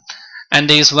LFB1, and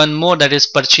there is one more, that is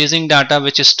purchasing data,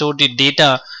 which is stored the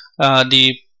data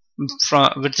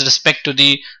with respect to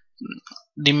the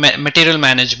material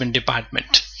management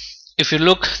department. If you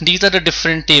look, these are the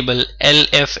different table.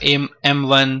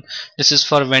 LFM1, this is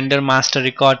for vendor master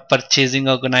record purchasing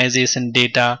organization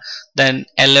data. Then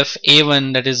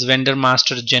LFA1, that is vendor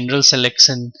master general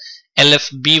selection.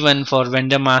 LFB1 for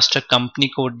vendor master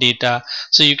company code data.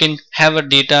 So you can have a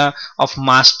data of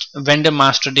vendor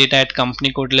master data at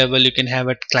company code level, you can have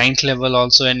at client level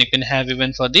also, and you can have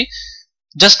even for the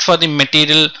just for the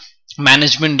material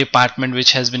management department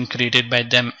which has been created by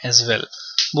them as well.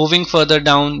 Moving further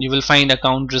down, you will find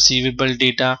account receivable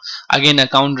data. Again,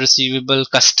 account receivable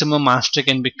customer master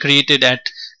can be created at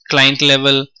client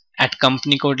level, at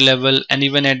company code level, and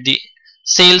even at the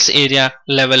sales area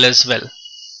level as well.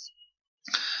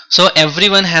 So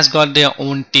everyone has got their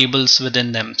own tables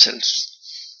within themselves.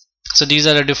 So these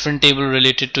are a different table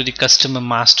related to the customer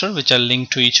master which are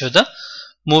linked to each other.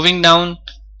 Moving down,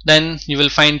 then you will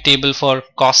find table for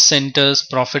cost centers,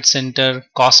 profit center,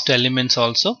 cost elements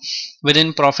also.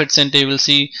 Within profit center you will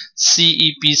see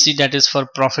CEPC, that is for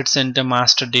profit center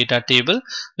master data table,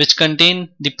 which contain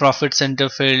the profit center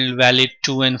field, valid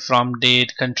to and from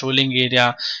date, controlling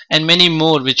area, and many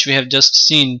more which we have just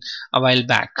seen a while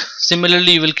back.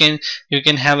 Similarly, you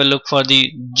can have a look for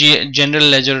the general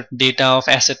ledger data of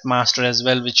asset master as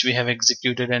well, which we have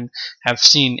executed and have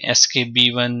seen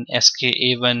SKB1,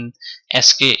 SKA1,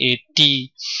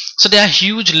 SKAT. So there are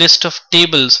huge list of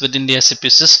tables within the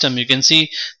SAP system. You can see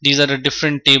these are the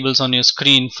different tables on your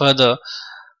screen further.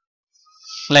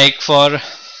 Like for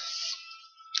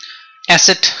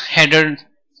asset header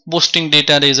posting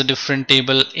data, there is a different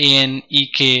table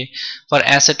ANEK. For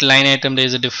asset line item, there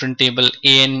is a different table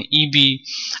ANEB.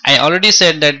 I already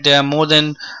said that there are more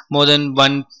than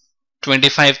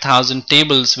 25,000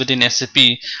 tables within SAP.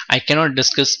 I cannot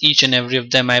discuss each and every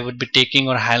of them. I would be taking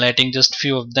or highlighting just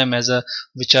few of them as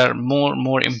which are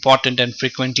more important and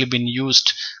frequently been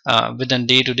used within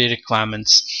day-to-day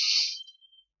requirements.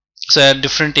 So a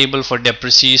different table for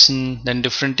depreciation, then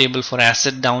different table for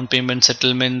asset down payment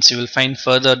settlements. You will find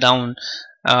further down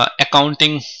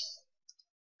accounting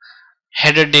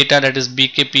header data, that is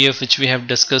BKPF, which we have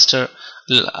discussed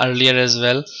earlier as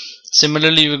well.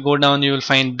 Similarly, you will go down, you will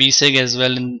find BSEG as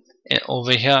well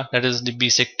over here, that is the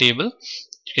BSEG table.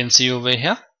 You can see over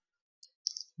here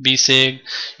BSIG.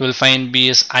 You will find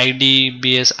BSID,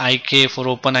 BSIK for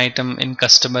open item in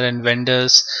customer and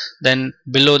vendors. Then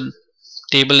below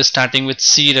table starting with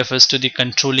C refers to the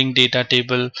controlling data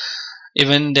table.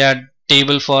 Even there are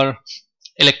table for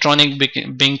electronic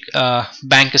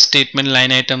bank statement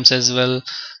line items as well.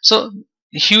 So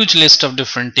huge list of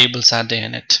different tables are there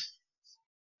in it.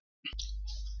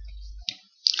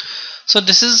 So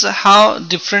this is how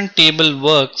different table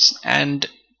works, and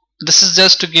this is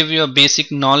just to give you a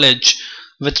basic knowledge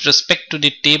with respect to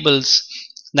the tables,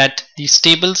 that these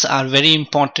tables are very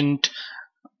important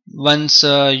once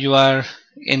you are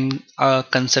in a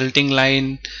consulting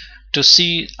line, to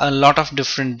see a lot of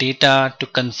different data, to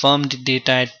confirm the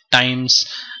data at times,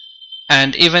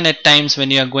 and even at times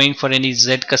when you are going for any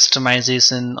Z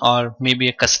customization or maybe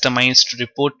a customized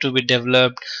report to be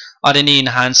developed or any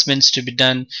enhancements to be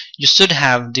done, you should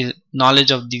have the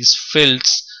knowledge of these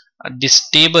fields, this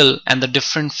table and the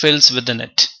different fields within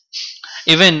it.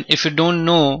 Even if you don't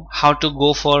know how to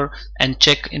go for and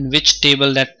check in which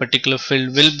table that particular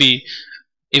field will be,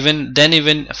 even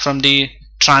from the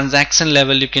transaction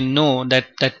level you can know that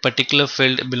that particular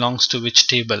field belongs to which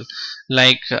table.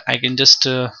 Like I can just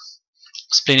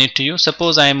explain it to you.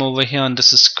 Suppose I am over here on this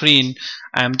screen,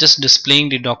 I am just displaying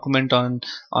the document on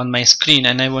my screen,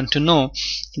 and I want to know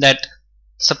that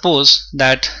suppose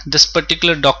that this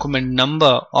particular document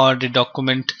number or the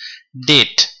document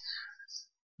date,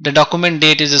 the document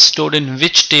date is stored in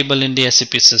which table in the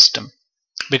SAP system,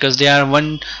 because there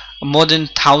are more than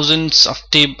thousands of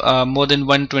more than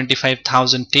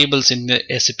 125,000 tables in the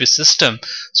SAP system.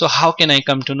 So how can I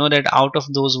come to know that out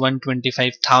of those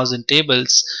 125,000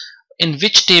 tables, in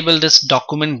which table this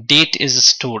document date is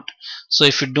stored? So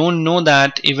if you don't know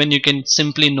that, even you can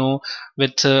simply know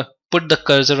with put the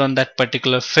cursor on that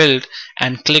particular field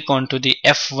and click onto the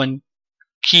F1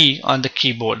 key on the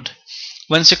keyboard.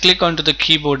 Once you click onto the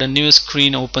keyboard, a new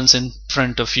screen opens in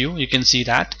front of you. You can see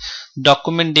that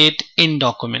document date in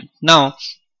document. Now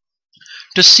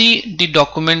to see the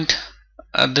document,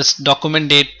 this document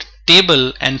date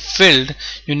table and field,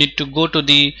 you need to go to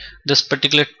this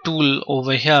particular tool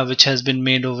over here which has been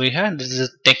made over here. This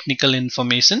is technical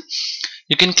information.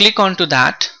 You can click onto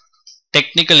that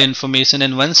technical information,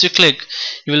 and once you click,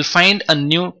 you will find a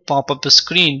new pop-up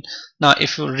screen. Now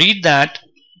if you read that,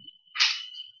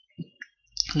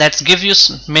 that gives you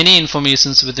many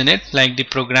informations within it, like the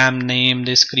program name,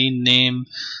 the screen name.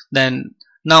 Then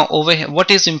now over here,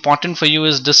 what is important for you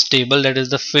is this table, that is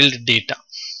the field data.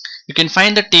 You can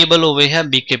find the table over here,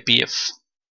 BKPF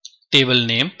table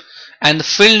name, and the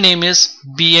field name is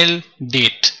BL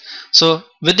date. So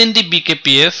within the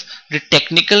BKPF, the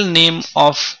technical name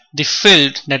of the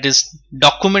field, that is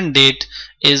document date,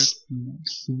 is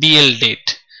BL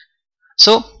date.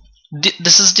 So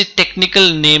this is the technical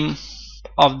name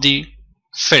of the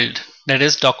field, that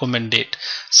is document date.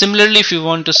 Similarly, if you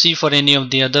want to see for any of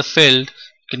the other field,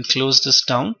 you can close this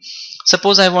down.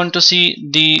 Suppose I want to see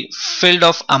the field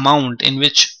of amount in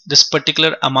which this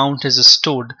particular amount is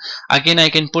stored. Again, I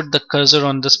can put the cursor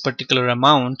on this particular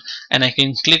amount and I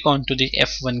can click onto the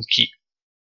F1 key,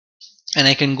 and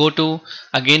I can go to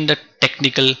again the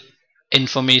technical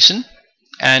information,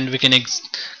 and we can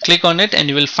click on it, and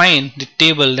you will find the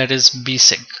table, that is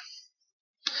BSIG.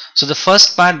 So the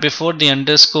first part before the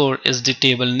underscore is the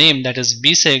table name, that is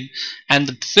BSIG, and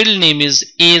the field name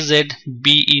is AZBET.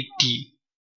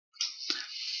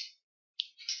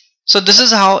 So this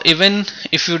is how, even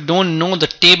if you don't know the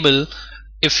table,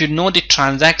 if you know the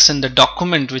transaction, the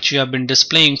document which you have been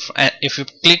displaying, if you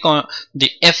click on the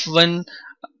F1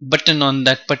 button on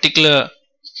that particular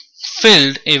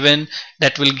field, even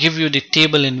that will give you the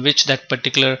table in which that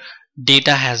particular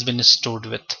data has been stored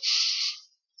with.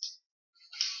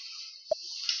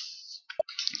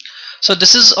 So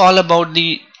this is all about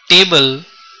the table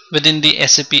within the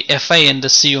SAP FI and the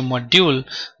CO module,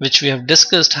 which we have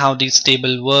discussed how this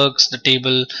table works, the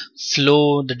table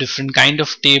flow, the different kind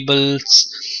of tables,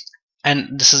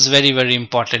 and this is very, very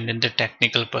important in the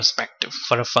technical perspective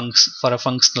for a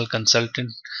functional consultant.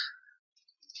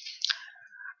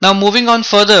 Now moving on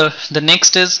further, the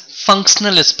next is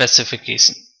functional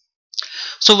specification.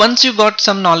 So once you got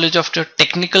some knowledge of the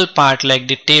technical part like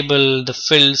the table, the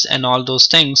fields and all those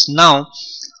things, now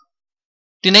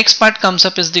the next part comes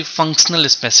up is the functional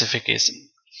specification.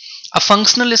 A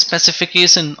functional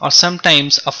specification, or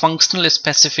sometimes a functional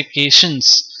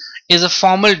specifications, is a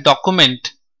formal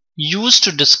document used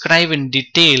to describe in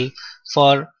detail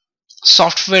for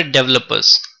software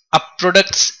developers a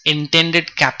product's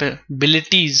intended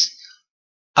capabilities,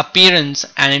 appearance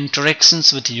and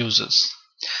interactions with users.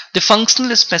 The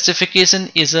functional specification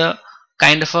is a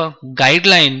kind of a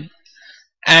guideline,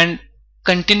 and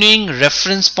continuing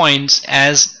reference points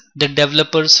as the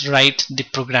developers write the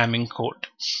programming code.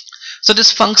 So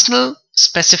this functional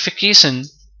specification,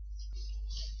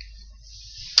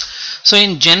 so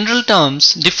in general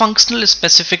terms, the functional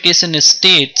specification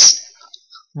states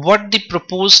what the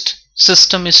proposed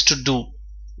system is to do,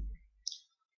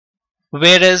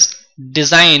 whereas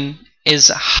design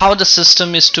is how the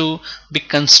system is to be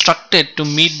constructed to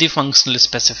meet the functional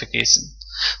specification.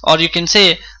 Or you can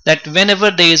say that whenever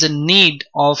there is a need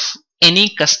of any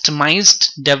customized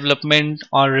development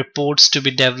or reports to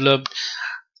be developed,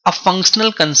 a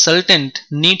functional consultant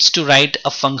needs to write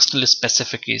a functional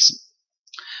specification.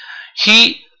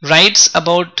 He writes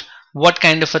about what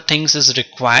kind of a things is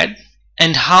required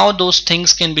and how those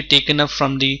things can be taken up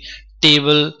from the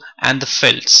table and the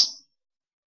fields.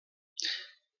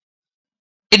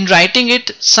 In writing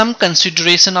it, some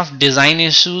consideration of design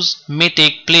issues may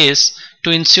take place to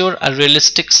ensure a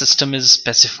realistic system is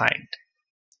specified.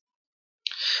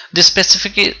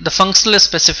 The functional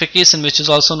specification, which is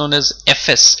also known as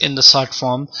FS in the short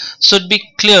form, should be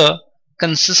clear,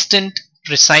 consistent,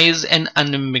 precise, and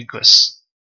unambiguous.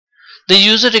 The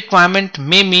user requirement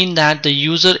may mean that the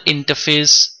user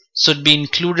interface should be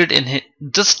included in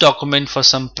this document for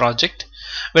some project,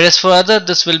 whereas for other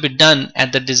this will be done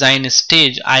at the design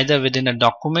stage, either within a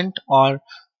document or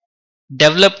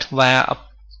developed via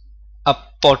a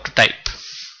prototype.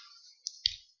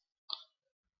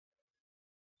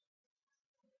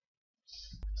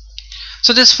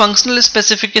 So this functional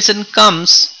specification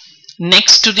comes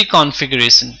next to the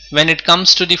configuration. When it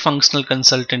comes to the functional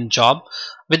consultant job,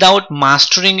 without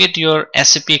mastering it, your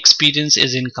SAP experience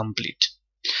is incomplete.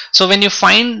 So when you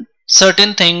find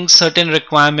certain things, certain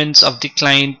requirements of the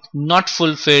client not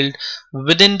fulfilled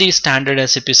within the standard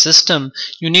SAP system,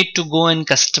 you need to go and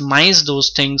customize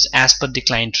those things as per the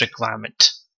client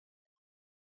requirement.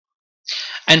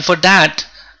 And for that,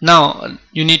 now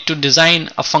you need to design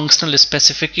a functional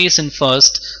specification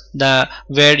first,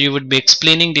 where you would be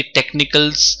explaining the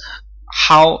technicals,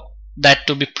 how that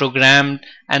to be programmed,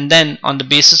 and then on the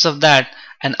basis of that,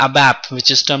 an ABAP,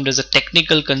 which is termed as a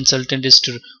technical consultant, is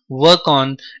to work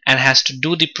on and has to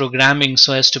do the programming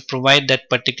so as to provide that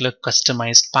particular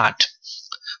customized part.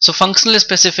 So functional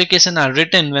specifications are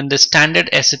written when the standard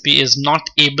SAP is not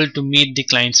able to meet the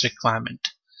client's requirement.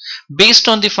 Based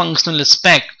on the functional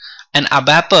spec, an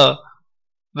ABAPer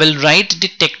will write the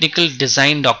technical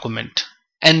design document,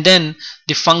 and then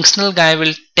the functional guy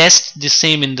will test the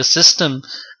same in the system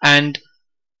and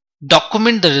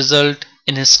document the result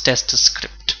in his test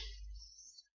script.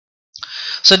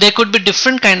 So there could be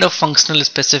different kind of functional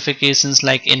specifications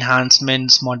like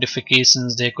enhancements,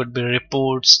 modifications, there could be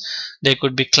reports, there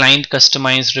could be client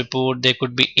customized report, there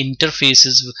could be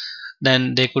interfaces,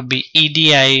 then there could be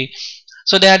EDI.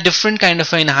 So there are different kind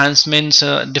of enhancements,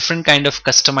 different kind of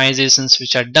customizations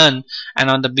which are done,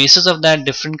 and on the basis of that,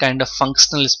 different kind of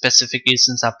functional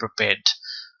specifications are prepared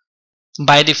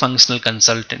by the functional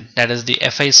consultant, that is the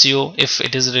FICO if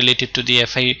it is related to the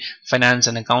FI finance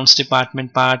and accounts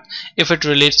department part. If it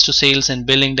relates to sales and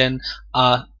billing, then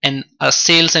a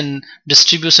sales and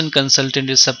distribution consultant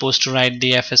is supposed to write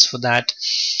the FS for that.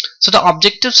 So the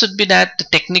objective should be that the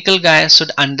technical guy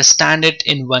should understand it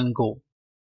in one go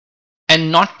and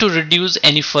not to reduce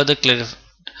any further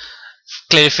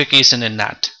clarification in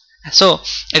that. So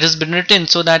it has been written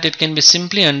so that it can be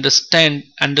simply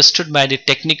understood by the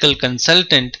technical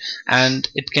consultant, and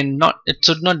it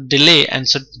should not delay and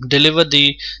should deliver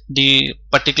the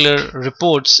particular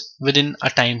reports within a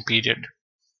time period.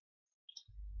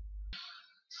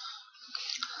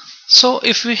 So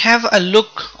if we have a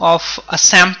look of a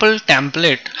sample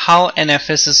template how an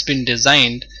FS has been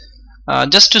designed,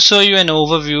 just to show you an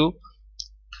overview,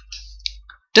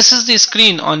 this is the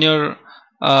screen on your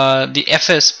the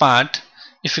FS part.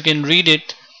 If you can read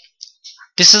it,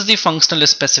 this is the functional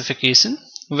specification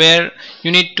where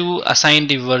you need to assign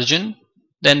the version,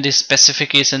 then the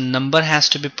specification number has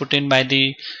to be put in by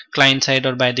the client side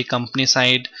or by the company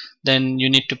side, then you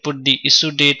need to put the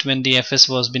issue date when the FS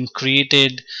was been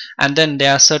created, and then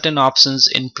there are certain options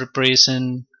in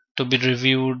preparation, to be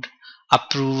reviewed,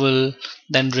 approval,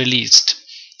 then released.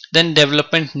 Then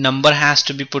development number has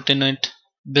to be put in it,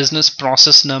 business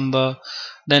process number,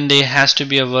 then there has to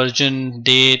be a version,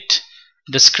 date,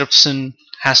 description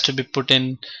has to be put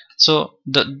in. So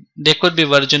there could be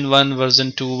version 1,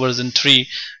 version 2, version 3.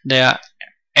 There are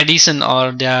addition,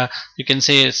 or there are, you can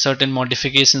say, certain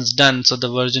modifications done, so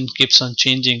the version keeps on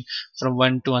changing from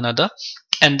one to another.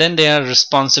 And then there are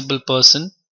responsible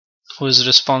person, who is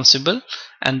responsible,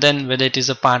 and then whether it is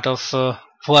a part of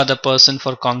who are the person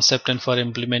for concept and for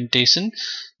implementation.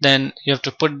 Then you have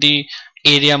to put the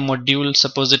area module,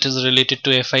 suppose it is related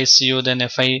to FICO, then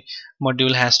FI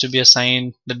module has to be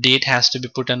assigned, the date has to be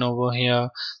put on over here,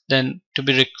 then to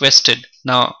be requested.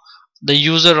 Now the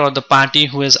user or the party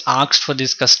who has asked for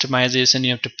this customization,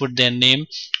 you have to put their name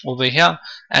over here,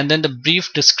 and then the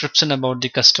brief description about the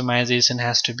customization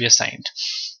has to be assigned.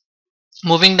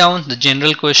 Moving down, the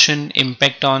general question,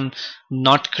 impact on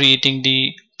not creating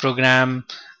the program.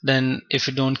 Then if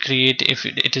you don't create, if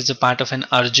it is a part of an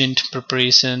urgent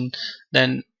preparation,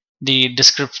 then the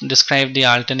describe the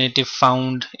alternative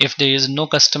found. If there is no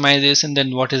customization,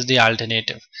 then what is the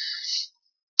alternative?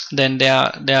 Then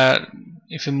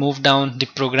if you move down, the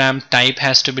program type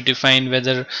has to be defined,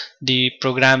 whether the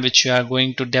program which you are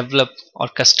going to develop or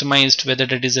customized, whether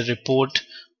it is a report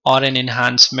or an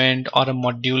enhancement or a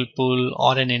module pool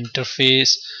or an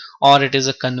interface, or it is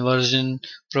a conversion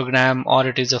program, or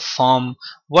it is a form,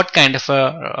 what kind of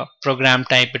a program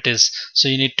type it is. So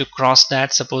you need to cross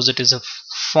that. Suppose it is a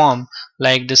form,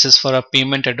 like this is for a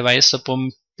payment advice, so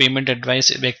payment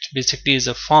advice basically is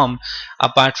a form.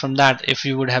 Apart from that, if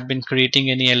you would have been creating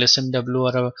any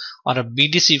LSMW or a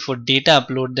BDC for data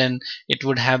upload, then it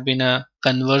would have been a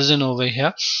conversion over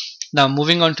here. Now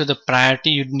moving on to the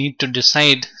priority, you need to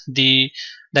decide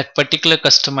that particular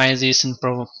customization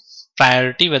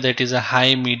priority, whether it is a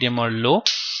high, medium or low.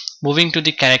 Moving to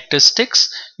the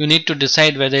characteristics, you need to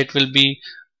decide whether it will be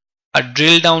a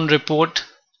drill down report,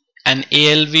 an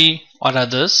ALV or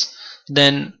others.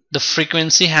 Then the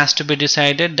frequency has to be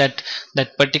decided,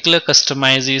 that particular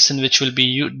customization which will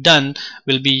be done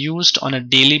will be used on a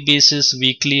daily basis,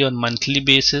 weekly or monthly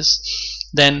basis.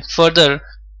 Then further,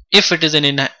 if it is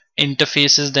an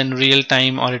interfaces, then real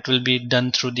time, or it will be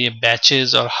done through the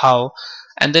batches, or how.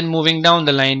 And then moving down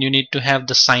the line, you need to have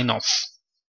the sign off.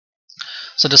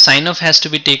 So the sign off has to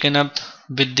be taken up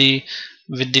with the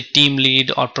team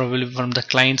lead, or probably from the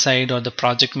client side or the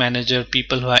project manager,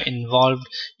 people who are involved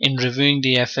in reviewing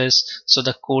the FS. So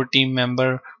the core team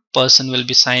member person will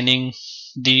be signing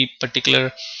the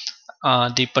particular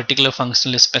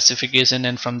functional specification,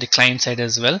 and from the client side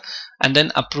as well. And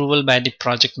then approval by the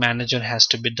project manager has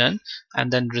to be done,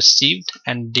 and then received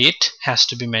and date has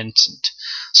to be mentioned.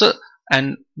 So,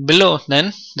 and below,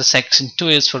 then the section 2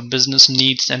 is for business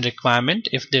needs and requirement.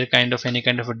 If there any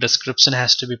kind of a description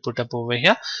has to be put up over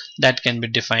here, that can be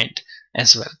defined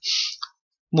as well.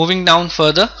 Moving down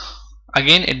further,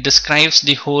 again it describes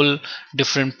the whole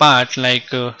different part, like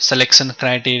selection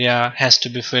criteria has to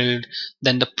be filled.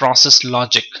 Then the process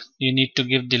logic, you need to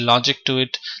give the logic to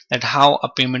it, that how a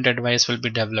payment advice will be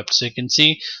developed. So you can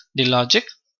see the logic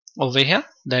over here,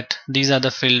 that these are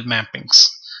the field mappings.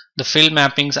 The field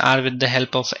mappings are with the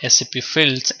help of SAP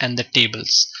fields and the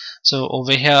tables. So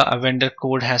over here a vendor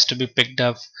code has to be picked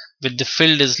up with the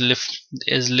field is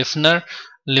Lifner.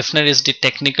 Lifner is the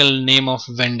technical name of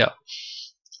vendor.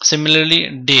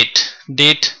 Similarly,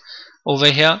 date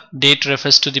over here, date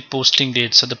refers to the posting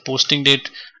date, so the posting date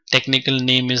technical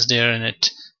name is there in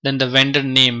it. Then the vendor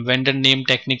name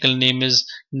technical name is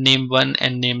name 1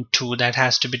 and name 2, that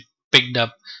has to be picked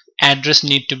up. Address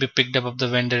need to be picked up of the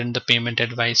vendor in the payment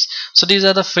advice. So these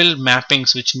are the field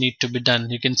mappings which need to be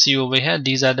done. You can see over here,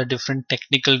 these are the different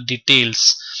technical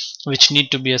details which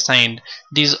need to be assigned.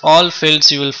 These all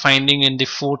fields you will finding in the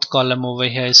fourth column over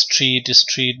here, street,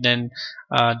 then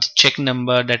the check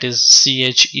number, that is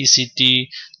CHECT,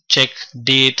 check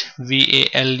date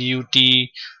VALUT,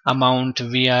 amount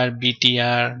VR,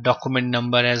 BTR, document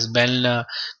number as BELNA.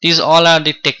 These all are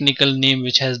the technical name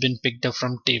which has been picked up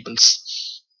from tables.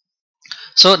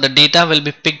 So the data will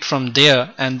be picked from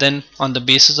there, and then on the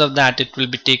basis of that it will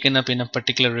be taken up in a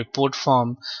particular report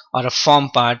form or a form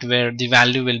part where the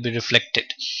value will be reflected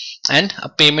and a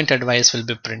payment advice will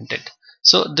be printed.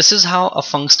 So this is how a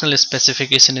functional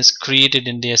specification is created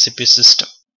in the SAP system.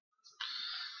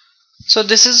 So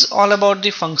this is all about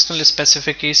the functional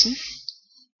specification.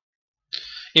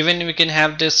 Even we can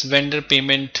have this vendor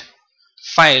payment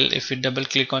file. If you double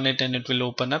click on it and it will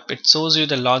open up, it shows you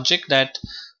the logic that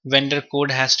vendor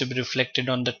code has to be reflected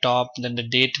on the top, then the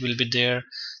date will be there,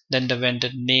 then the vendor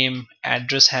name,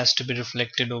 address has to be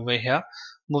reflected over here.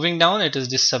 Moving down, it is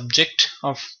the subject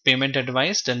of payment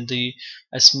advice, then the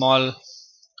small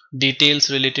details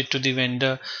related to the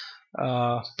vendor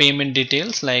payment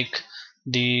details, like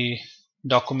the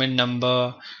document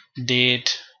number,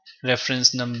 date,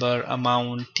 reference number,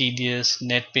 amount, TDS,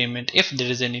 net payment, if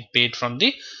there is any paid from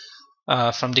the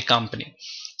company.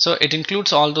 So it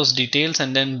includes all those details,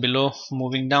 and then below,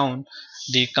 moving down,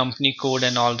 the company code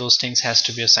and all those things has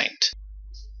to be assigned.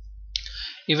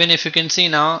 Even if you can see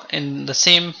now in the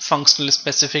same functional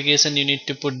specification, you need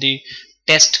to put the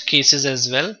test cases as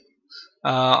well.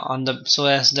 on the, so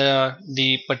as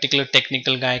the particular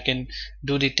technical guy can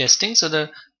do the testing. So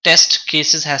the test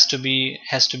cases has to be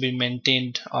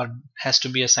maintained, or has to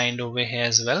be assigned over here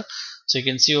as well. So you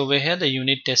can see over here the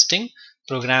unit testing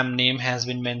program name has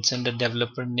been mentioned, the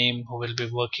developer name who will be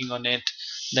working on it,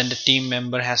 then the team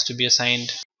member has to be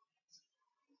assigned.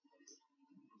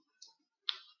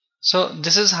 So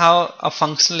this is how a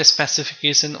functional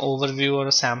specification overview or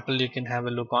a sample you can have a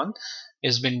look on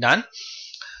is been done.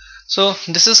 So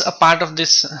this is a part of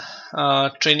this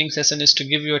training session, is to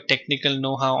give you a technical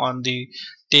know-how on the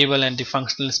table and the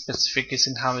functional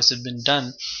specification, how has it been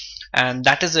done, and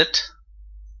that is it.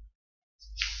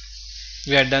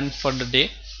 We are done for the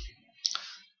day.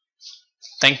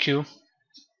 Thank you.